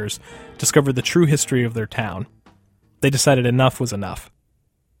those years, discovered the true history of their town, they decided enough was enough.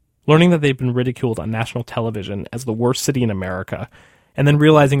 Learning that they'd been ridiculed on national television as the worst city in America, and then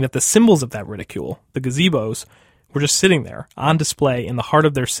realizing that the symbols of that ridicule, the gazebos, were just sitting there, on display in the heart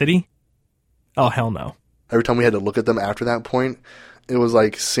of their city? Oh, hell no. Every time we had to look at them after that point, it was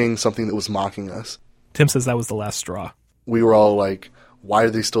like seeing something that was mocking us. Tim says that was the last straw. We were all like, why are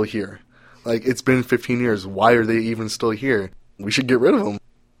they still here? Like, it's been 15 years. Why are they even still here? We should get rid of them.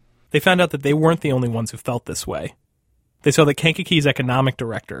 They found out that they weren't the only ones who felt this way. They saw that Kankakee's economic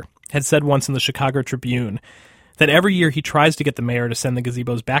director had said once in the Chicago Tribune that every year he tries to get the mayor to send the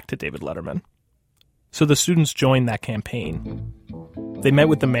gazebos back to David Letterman. So the students joined that campaign. They met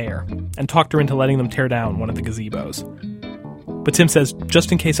with the mayor and talked her into letting them tear down one of the gazebos. But Tim says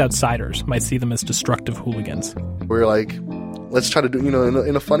just in case outsiders might see them as destructive hooligans. We're like, let's try to do,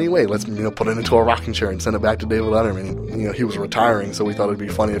 in a funny way. Let's, put it into a rocking chair and send it back to David Letterman. He was retiring, so we thought it'd be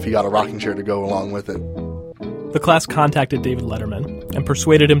funny if he got a rocking chair to go along with it. The class contacted David Letterman and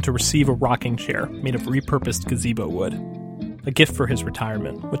persuaded him to receive a rocking chair made of repurposed gazebo wood, a gift for his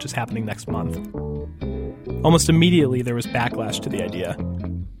retirement, which is happening next month. Almost immediately, there was backlash to the idea.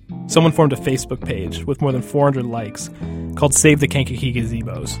 Someone formed a Facebook page with more than 400 likes called Save the Kankakee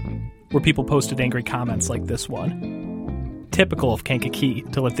Gazebos, where people posted angry comments like this one. Typical of Kankakee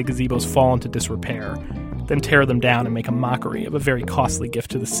to let the gazebos fall into disrepair, then tear them down and make a mockery of a very costly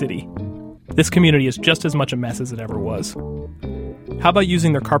gift to the city. This community is just as much a mess as it ever was. How about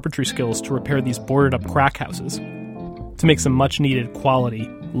using their carpentry skills to repair these boarded-up crack houses, to make some much-needed, quality,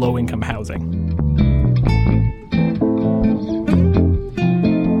 low-income housing?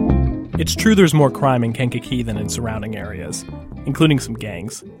 It's true there's more crime in Kankakee than in surrounding areas, including some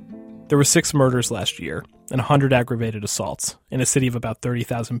gangs. There were 6 murders last year and 100 aggravated assaults in a city of about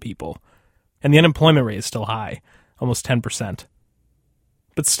 30,000 people, and the unemployment rate is still high, almost 10%.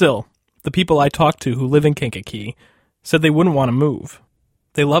 But still, the people I talked to who live in Kankakee said they wouldn't want to move.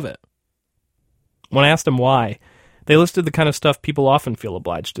 They love it. When I asked them why, they listed the kind of stuff people often feel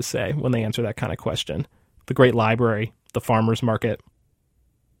obliged to say when they answer that kind of question. The great library, the farmer's market.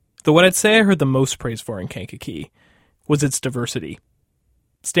 Though what I'd say I heard the most praise for in Kankakee was its diversity.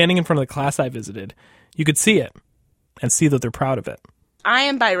 Standing in front of the class I visited, you could see it, and see that they're proud of it. I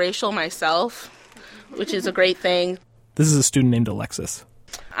am biracial myself, which is a great thing. This is a student named Alexis.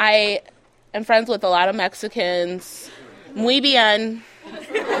 I am friends with a lot of Mexicans. Muy bien.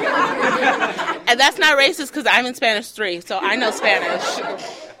 And that's not racist because I'm in Spanish 3, so I know Spanish.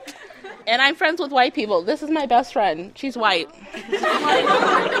 And I'm friends with white people. This is my best friend. She's white.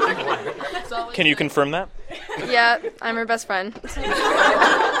 Can you confirm that? Yeah, I'm her best friend.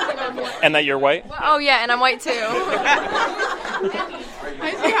 And that you're white? Oh, yeah, and I'm white, too.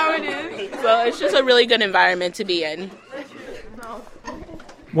 I see how it is. So it's just a really good environment to be in.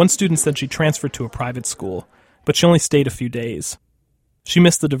 One student said she transferred to a private school, but she only stayed a few days. She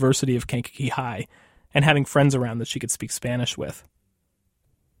missed the diversity of Kankakee High and having friends around that she could speak Spanish with.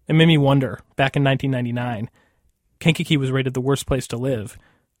 It made me wonder, back in 1999, Kankakee was rated the worst place to live.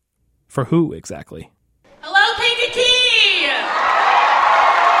 For who, exactly? Hello, Kankakee!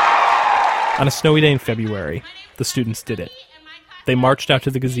 On a snowy day in February, the students did it. They marched out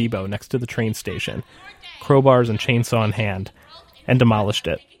to the gazebo next to the train station, crowbars and chainsaw in hand, and demolished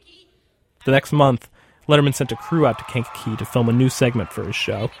it. The next month, Letterman sent a crew out to Kankakee to film a new segment for his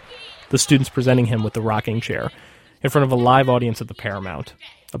show, the students presenting him with the rocking chair, in front of a live audience at the Paramount,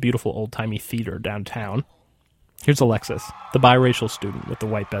 a beautiful old-timey theater downtown. Here's Alexis, the biracial student with the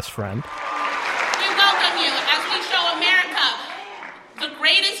white best friend. We welcome you as we show America the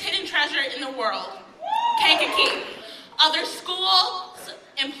greatest hidden treasure in the world, Kankakee. Other schools,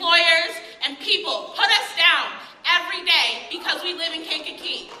 employers, and people put us down every day because we live in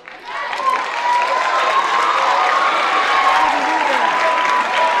Kankakee.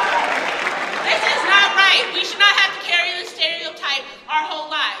 This is not right. We should not have to carry this stereotype our whole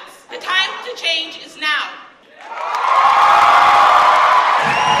lives. The time to change is now.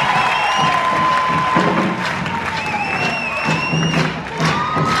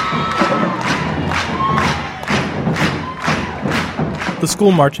 The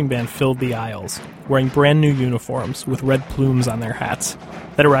school marching band filled the aisles, wearing brand new uniforms with red plumes on their hats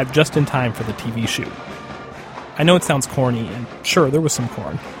that arrived just in time for the TV shoot. I know it sounds corny, and sure, there was some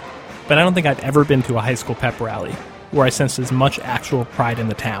corn, but I don't think I've ever been to a high school pep rally where I sensed as much actual pride in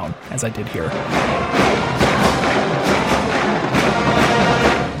the town as I did here.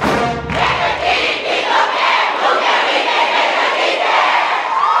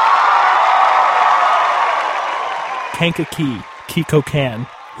 Kankakee, Kiko can.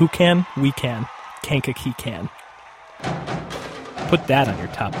 Who can? We can. Kankakee can. Put that on your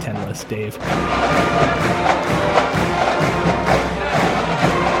top 10 list, Dave.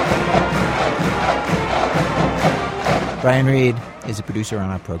 Brian Reed is a producer on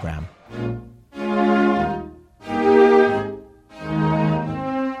our program.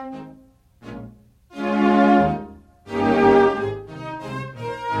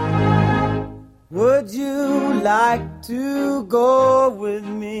 Would you like to go with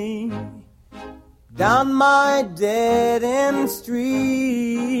me down my dead-end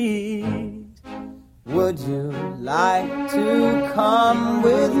street? Would you like to come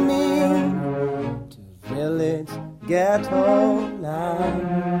with me to village ghetto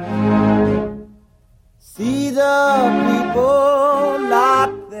land? See the people lock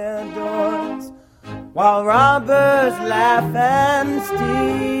their doors while robbers laugh and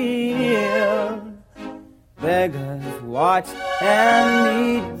steal. Beggars watch and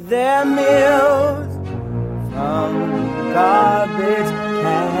eat their meals from garbage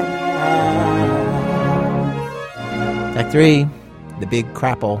cans. Act 3, the big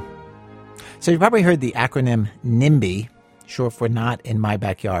crapple. So you probably heard the acronym NIMBY, short for Not in My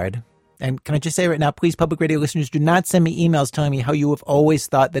Backyard. And can I just say right now, please, public radio listeners, do not send me emails telling me how you have always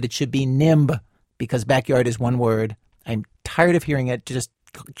thought that it should be NIMB, because backyard is one word. I'm tired of hearing it. Just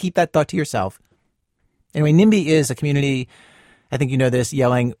keep that thought to yourself. Anyway, NIMBY is a community, I think you know this,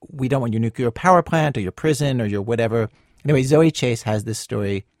 yelling, we don't want your nuclear power plant or your prison or your whatever. Anyway, Zoe Chase has this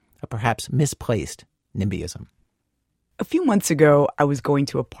story of perhaps misplaced NIMBYism. A few months ago, I was going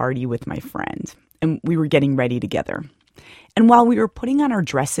to a party with my friend, and we were getting ready together. And while we were putting on our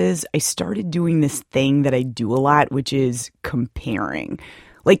dresses, I started doing this thing that I do a lot, which is comparing.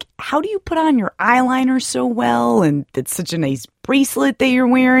 Like, how do you put on your eyeliner so well? And that's such a nice bracelet that you're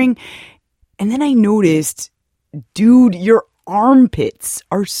wearing. And then I noticed, dude, your armpits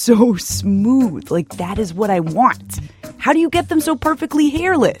are so smooth. Like, that is what I want. How do you get them so perfectly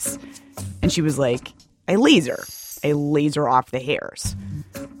hairless? And she was like, I laser off the hairs.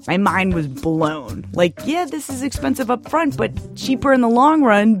 My mind was blown. Like, yeah, this is expensive up front, but cheaper in the long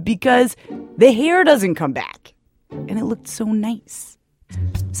run because the hair doesn't come back. And it looked so nice.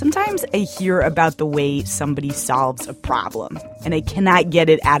 Sometimes I hear about the way somebody solves a problem, and I cannot get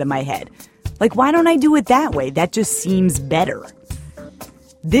it out of my head. Like, why don't I do it that way? That just seems better.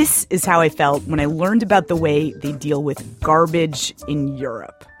 This is how I felt when I learned about the way they deal with garbage in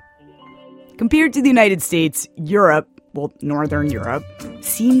Europe. Compared to the United States, Europe, well, Northern Europe,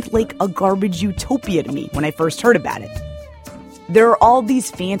 seemed like a garbage utopia to me when I first heard about it. There are all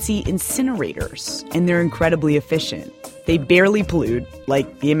these fancy incinerators, and they're incredibly efficient. They barely pollute,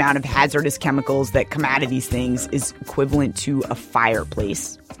 like the amount of hazardous chemicals that come out of these things is equivalent to a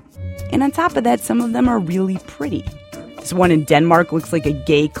fireplace. And on top of that, some of them are really pretty. This one in Denmark looks like a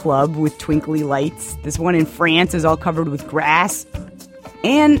gay club with twinkly lights. This one in France is all covered with grass.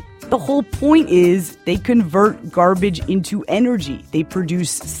 And the whole point is they convert garbage into energy. They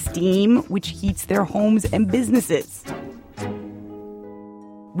produce steam, which heats their homes and businesses.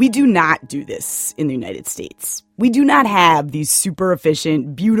 We do not do this in the United States. We do not have these super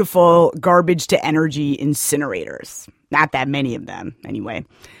efficient, beautiful garbage-to-energy incinerators. Not that many of them, anyway.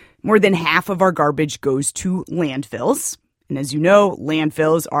 More than half of our garbage goes to landfills. And as you know,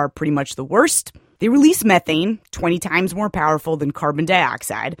 landfills are pretty much the worst. They release methane, 20 times more powerful than carbon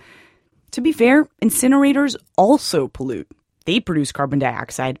dioxide. To be fair, incinerators also pollute. They produce carbon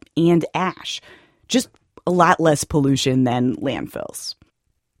dioxide and ash. Just a lot less pollution than landfills.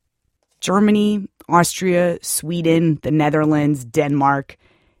 Germany, Austria, Sweden, the Netherlands, Denmark,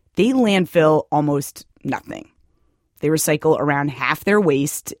 they landfill almost nothing. They recycle around half their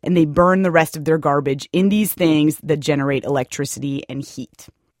waste, and they burn the rest of their garbage in these things that generate electricity and heat.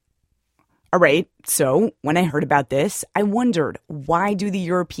 All right, so when I heard about this, I wondered, why do the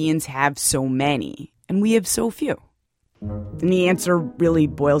Europeans have so many, and we have so few? And the answer really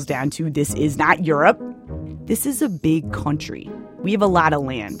boils down to this is not Europe. This is a big country. We have a lot of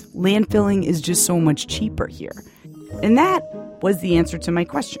land. Landfilling is just so much cheaper here. And that was the answer to my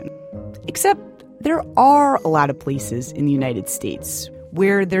question. Except there are a lot of places in the United States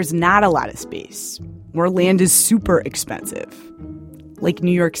where there's not a lot of space, where land is super expensive. Like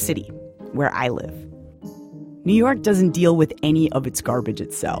New York City, where I live. New York doesn't deal with any of its garbage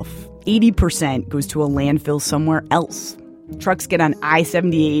itself. 80% goes to a landfill somewhere else. Trucks get on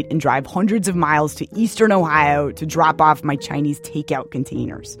I-78 and drive hundreds of miles to eastern Ohio to drop off my Chinese takeout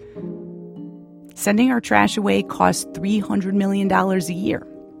containers. Sending our trash away costs $300 million a year.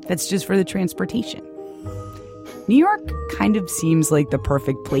 That's just for the transportation. New York kind of seems like the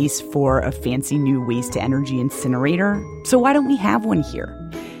perfect place for a fancy new waste-to-energy incinerator, so why don't we have one here?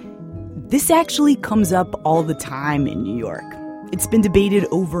 This actually comes up all the time in New York. It's been debated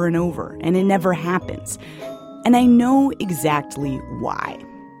over and over, and it never happens. And I know exactly why.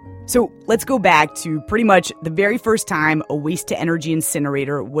 So let's go back to pretty much the very first time a waste-to-energy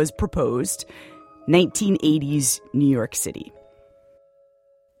incinerator was proposed, 1980s New York City.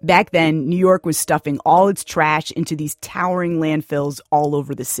 Back then, New York was stuffing all its trash into these towering landfills all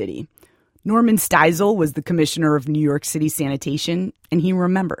over the city. Norman Steisel was the commissioner of New York City Sanitation, and he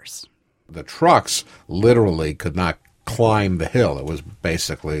remembers. The trucks literally could not climb the hill. It was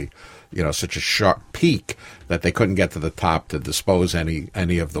basically, such a sharp peak that they couldn't get to the top to dispose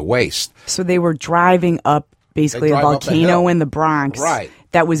any of the waste. So they were driving up basically a volcano in the Bronx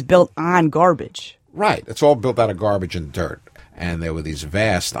that was built on garbage. Right. It's all built out of garbage and dirt. And there were these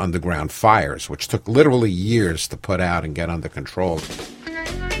vast underground fires, which took literally years to put out and get under control.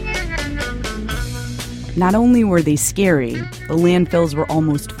 Not only were they scary, the landfills were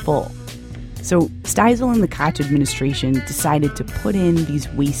almost full. So Steisel and the Koch administration decided to put in these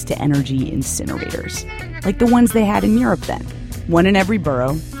waste-to-energy incinerators, like the ones they had in Europe then. One in every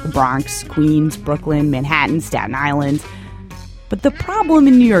borough, the Bronx, Queens, Brooklyn, Manhattan, Staten Island. But the problem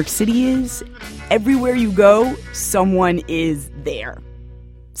in New York City is, everywhere you go, someone is there.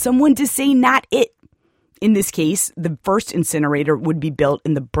 Someone to say not it. In this case, the first incinerator would be built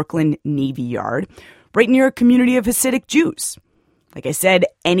in the Brooklyn Navy Yard, right near a community of Hasidic Jews. Like I said,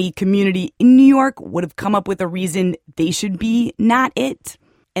 any community in New York would have come up with a reason they should be not it.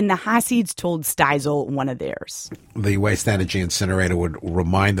 And the Hasids told Steisel one of theirs. The waste-energy incinerator would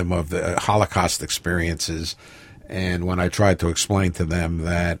remind them of the Holocaust experiences. And when I tried to explain to them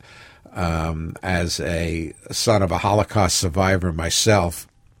that as a son of a Holocaust survivor myself,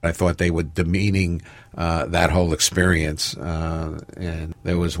 I thought they were demeaning that whole experience. And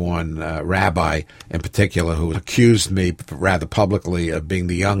there was one rabbi in particular who accused me rather publicly of being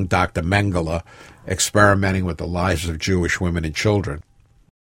the young Dr. Mengele experimenting with the lives of Jewish women and children.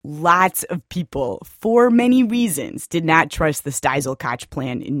 Lots of people, for many reasons, did not trust the Steisel-Koch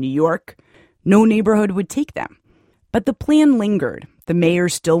plan in New York. No neighborhood would take them. But the plan lingered. The mayor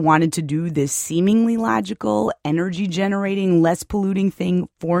still wanted to do this seemingly logical, energy-generating, less polluting thing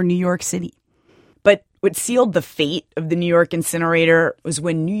for New York City. But what sealed the fate of the New York incinerator was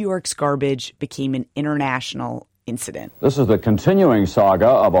when New York's garbage became an international incident. This is the continuing saga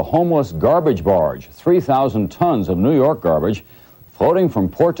of a homeless garbage barge. 3,000 tons of New York garbage floating from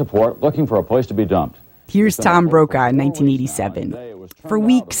port to port looking for a place to be dumped. Here's Tom Brokaw in 1987. For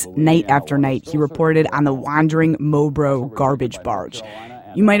weeks, night after night, he reported on the wandering Mobro garbage barge.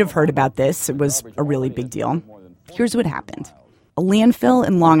 You might have heard about this. It was a really big deal. Here's what happened. A landfill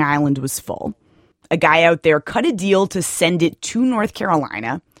in Long Island was full. A guy out there cut a deal to send it to North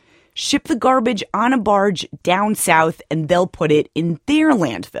Carolina, ship the garbage on a barge down south, and they'll put it in their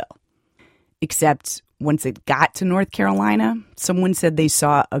landfill. Except once it got to North Carolina, someone said they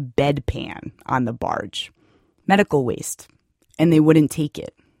saw a bedpan on the barge. Medical waste. And they wouldn't take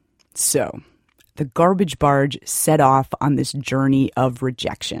it. So the garbage barge set off on this journey of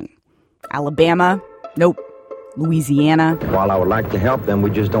rejection. Alabama, nope. Louisiana. While I would like to help them,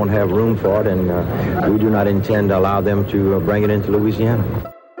 we just don't have room for it, and we do not intend to allow them to bring it into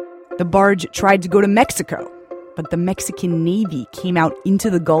Louisiana. The barge tried to go to Mexico, but the Mexican Navy came out into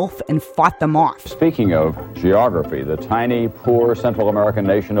the Gulf and fought them off. Speaking of geography, the tiny, poor Central American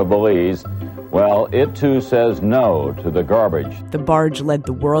nation of Belize, well, it too says no to the garbage. The barge led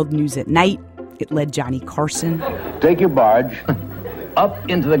the world news at night. It led Johnny Carson. Take your barge up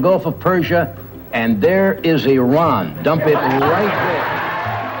into the Gulf of Persia, and there is Iran. Dump it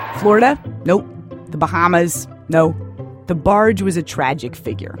right there. Florida? Nope. The Bahamas? No. The barge was a tragic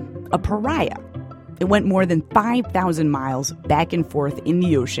figure, a pariah. It went more than 5,000 miles back and forth in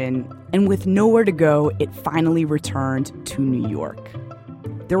the ocean, and with nowhere to go, it finally returned to New York.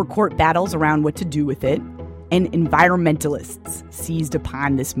 There were court battles around what to do with it, and environmentalists seized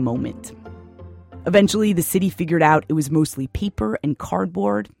upon this moment. Eventually, the city figured out it was mostly paper and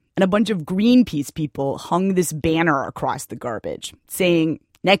cardboard, and a bunch of Greenpeace people hung this banner across the garbage, saying,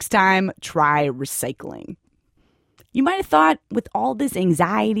 "Next time, try recycling." You might have thought, with all this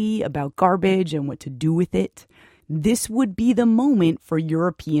anxiety about garbage and what to do with it, this would be the moment for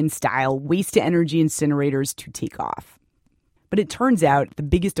European-style waste-to-energy incinerators to take off. But it turns out the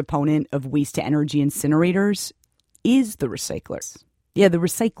biggest opponent of waste-to-energy incinerators is the recyclers. Yeah, the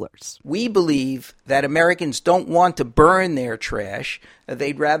recyclers. We believe that Americans don't want to burn their trash.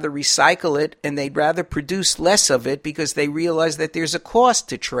 They'd rather recycle it, and they'd rather produce less of it because they realize that there's a cost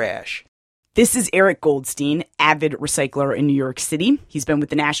to trash. This is Eric Goldstein, avid recycler in New York City. He's been with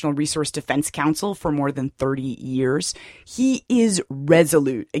the National Resource Defense Council for more than 30 years. He is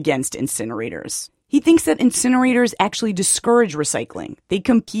resolute against incinerators. He thinks that incinerators actually discourage recycling. They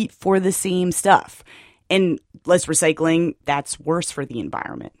compete for the same stuff. And less recycling, that's worse for the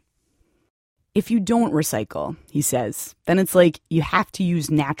environment. If you don't recycle, he says, then it's like you have to use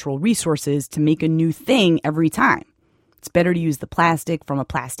natural resources to make a new thing every time. It's better to use the plastic from a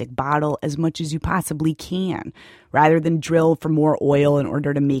plastic bottle as much as you possibly can, rather than drill for more oil in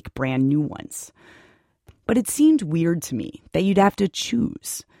order to make brand new ones. But it seemed weird to me that you'd have to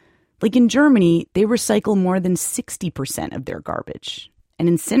choose. Like in Germany, they recycle more than 60% of their garbage and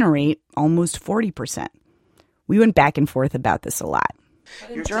incinerate almost 40%. We went back and forth about this a lot.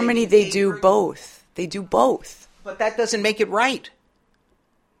 In Germany, they do both. They do both. But that doesn't make it right.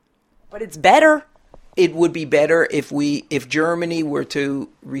 But it's better. It would be better if Germany were to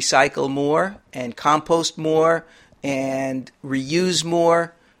recycle more and compost more and reuse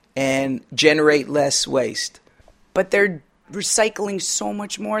more and generate less waste. But they're recycling so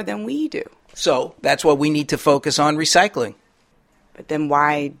much more than we do. So that's what we need to focus on, recycling. But then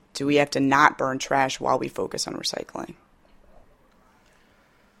why do we have to not burn trash while we focus on recycling?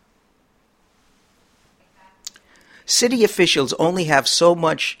 City officials only have so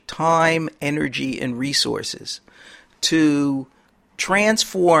much time, energy, and resources to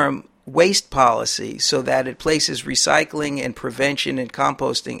transform waste policy so that it places recycling and prevention and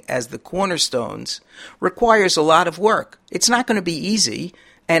composting as the cornerstones requires a lot of work. It's not going to be easy,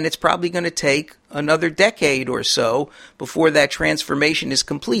 and it's probably going to take another decade or so before that transformation is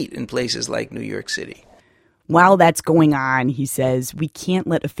complete in places like New York City. While that's going on, he says, we can't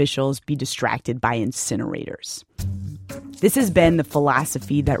let officials be distracted by incinerators. This has been the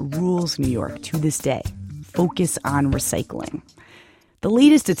philosophy that rules New York to this day. Focus on recycling. The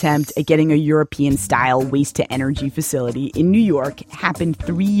latest attempt at getting a European-style waste-to-energy facility in New York happened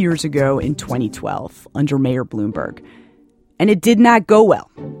 3 years ago in 2012 under Mayor Bloomberg. And it did not go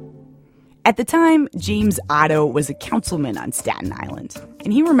well. At the time, James Otto was a councilman on Staten Island,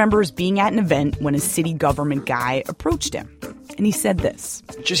 and he remembers being at an event when a city government guy approached him. And he said this.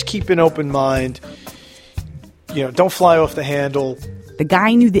 Just keep an open mind. Don't fly off the handle. The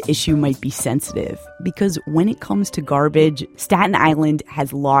guy knew the issue might be sensitive because when it comes to garbage, Staten Island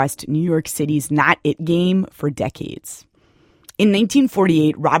has lost New York City's not-it game for decades. In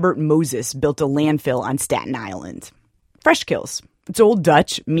 1948, Robert Moses built a landfill on Staten Island. Fresh kills. It's Old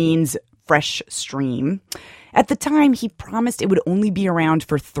Dutch, means fresh stream. At the time, he promised it would only be around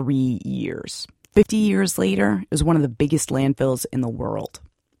for 3 years. 50 years later, it was one of the biggest landfills in the world.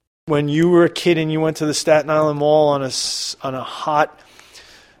 When you were a kid and you went to the Staten Island Mall on a hot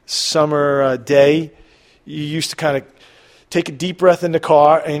summer day, you used to kind of take a deep breath in the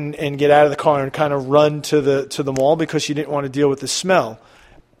car and get out of the car and kind of run to the mall because you didn't want to deal with the smell.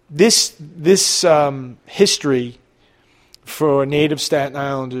 This history for native Staten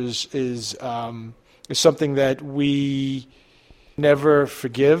Islanders is something that we never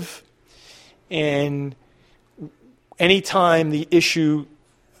forgive. And anytime an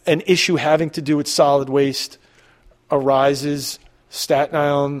issue having to do with solid waste arises, Staten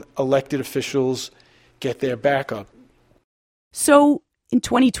Island elected officials get their backup. So in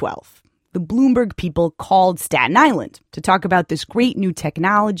 2012, the Bloomberg people called Staten Island to talk about this great new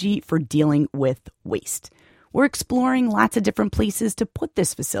technology for dealing with waste. We're exploring lots of different places to put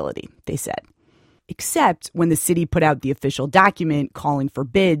this facility, they said. Except when the city put out the official document calling for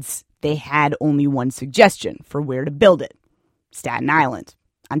bids, they had only one suggestion for where to build it: Staten Island,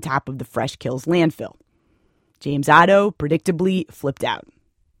 on top of the Fresh Kills landfill. James Otto predictably flipped out.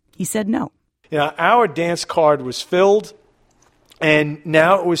 He said no. Our dance card was filled, and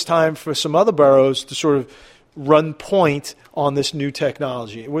now it was time for some other boroughs to sort of run point on this new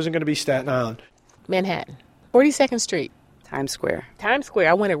technology. It wasn't going to be Staten Island. Manhattan, 42nd Street. Times Square. Times Square.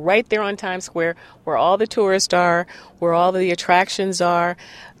 I want it right there on Times Square where all the tourists are, where all the attractions are.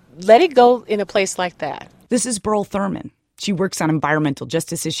 Let it go in a place like that. This is Burl Thurman. She works on environmental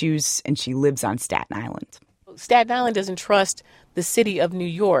justice issues, and she lives on Staten Island. Staten Island doesn't trust the city of New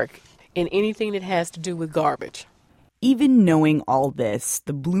York in anything that has to do with garbage. Even knowing all this,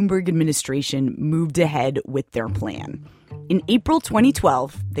 the Bloomberg administration moved ahead with their plan. In April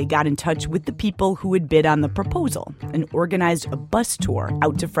 2012, they got in touch with the people who had bid on the proposal and organized a bus tour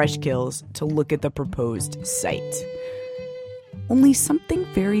out to Fresh Kills to look at the proposed site. Only something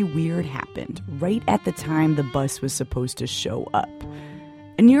very weird happened right at the time the bus was supposed to show up.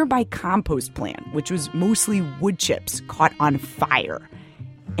 A nearby compost plant, which was mostly wood chips, caught on fire.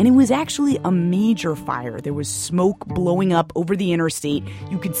 And it was actually a major fire. There was smoke blowing up over the interstate.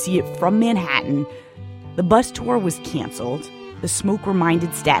 You could see it from Manhattan. The bus tour was canceled. The smoke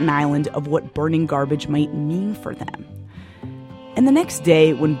reminded Staten Island of what burning garbage might mean for them. And the next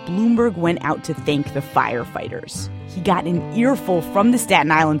day, when Bloomberg went out to thank the firefighters, he got an earful from the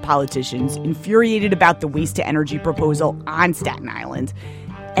Staten Island politicians, infuriated about the waste-to-energy proposal on Staten Island.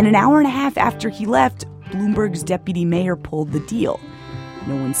 And an hour and a half after he left, Bloomberg's deputy mayor pulled the deal.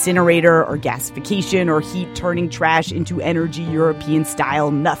 No incinerator or gasification or heat turning trash into energy European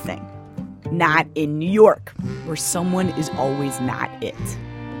style, nothing. Not in New York, where someone is always not it.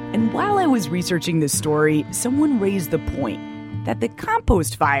 And while I was researching this story, someone raised the point that the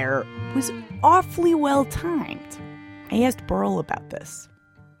compost fire was awfully well timed. I asked Burl about this.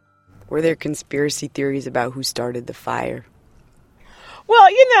 Were there conspiracy theories about who started the fire? Well,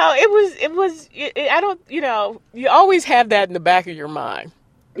 I don't, you always have that in the back of your mind,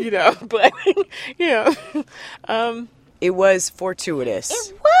 but, It was fortuitous.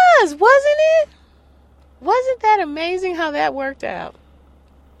 It was, wasn't it? Wasn't that amazing how that worked out?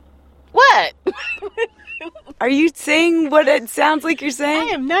 What? Are you saying what it sounds like you're saying?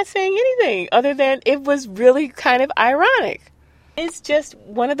 I am not saying anything other than it was really kind of ironic. It's just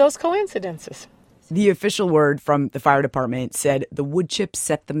one of those coincidences. The official word from the fire department said the wood chips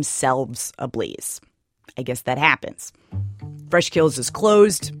set themselves ablaze. I guess that happens. Fresh Kills is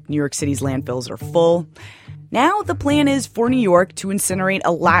closed. New York City's landfills are full. Now the plan is for New York to incinerate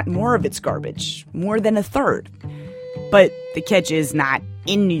a lot more of its garbage, more than a third. But the catch is not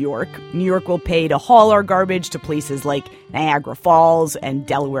in New York. New York will pay to haul our garbage to places like Niagara Falls and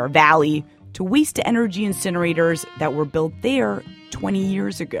Delaware Valley, to waste-to-energy incinerators that were built there 20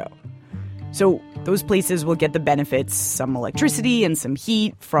 years ago. So those places will get the benefits, some electricity and some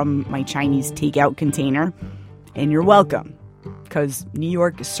heat from my Chinese takeout container. And you're welcome, because New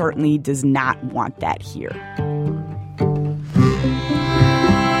York certainly does not want that here.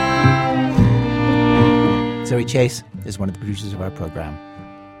 Zoe Chase is one of the producers of our program.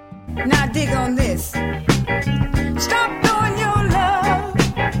 Now dig on this. Stop throwing your love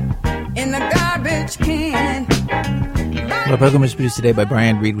in the garbage can. Our program was produced today by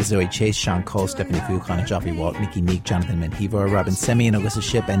Brian Reed with Zoe Chase, Sean Cole, Stephanie Fucana, Jaffe Walt, Mickey Meek, Jonathan Menjivar, Robin Semi, and Alyssa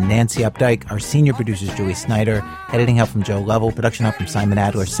Shipp, and Nancy Updike. Our senior producers, Julie Snyder. Editing help from Joe Lovell. Production help from Simon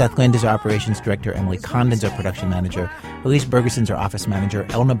Adler. Seth Lind is our operations director. Emily Condon's our production manager. Elise Bergeson's our office manager.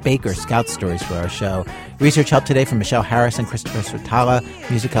 Elna Baker scouts stories for our show. Research help today from Michelle Harris and Christopher Sotala.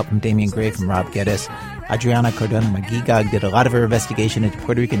 Music help from Damian Gray from Rob Geddes. Adriana Cardona Magigag did a lot of her investigation into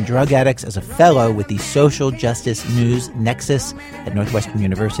Puerto Rican drug addicts as a fellow with the Social Justice News Nexus Texas at Northwestern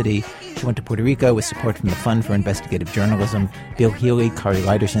University. She went to Puerto Rico with support from the Fund for Investigative Journalism. Bill Healy, Kari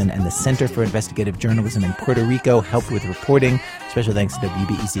Leiderson, and the Center for Investigative Journalism in Puerto Rico helped with reporting. Special thanks to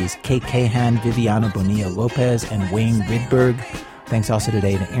WBEZ's Kay Cahan, Viviana Bonilla-Lopez, and Wayne Rydberg. Thanks also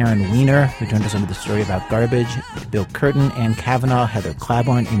today to Aaron Weiner, who turned us into the story about garbage, Bill Curtin, Ann Kavanaugh, Heather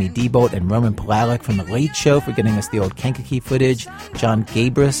Claiborne, Amy Diebold, and Roman Palalik from The Late Show for getting us the old Kankakee footage, John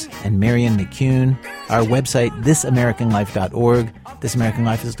Gabris and Marion McCune. Our website, thisamericanlife.org. This American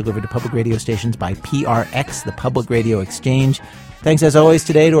Life is delivered to public radio stations by PRX, the Public Radio Exchange. Thanks, as always,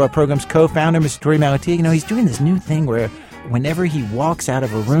 today to our program's co-founder, Mr. Tori Malatia. You know, he's doing this new thing where whenever he walks out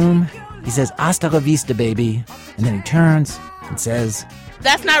of a room, he says, "Hasta la vista, baby," and then he turns and says,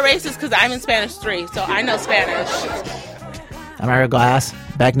 That's not racist because I'm in Spanish 3, so I know Spanish. I'm Ira Glass,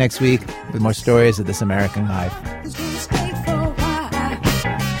 back next week with more stories of This American Life.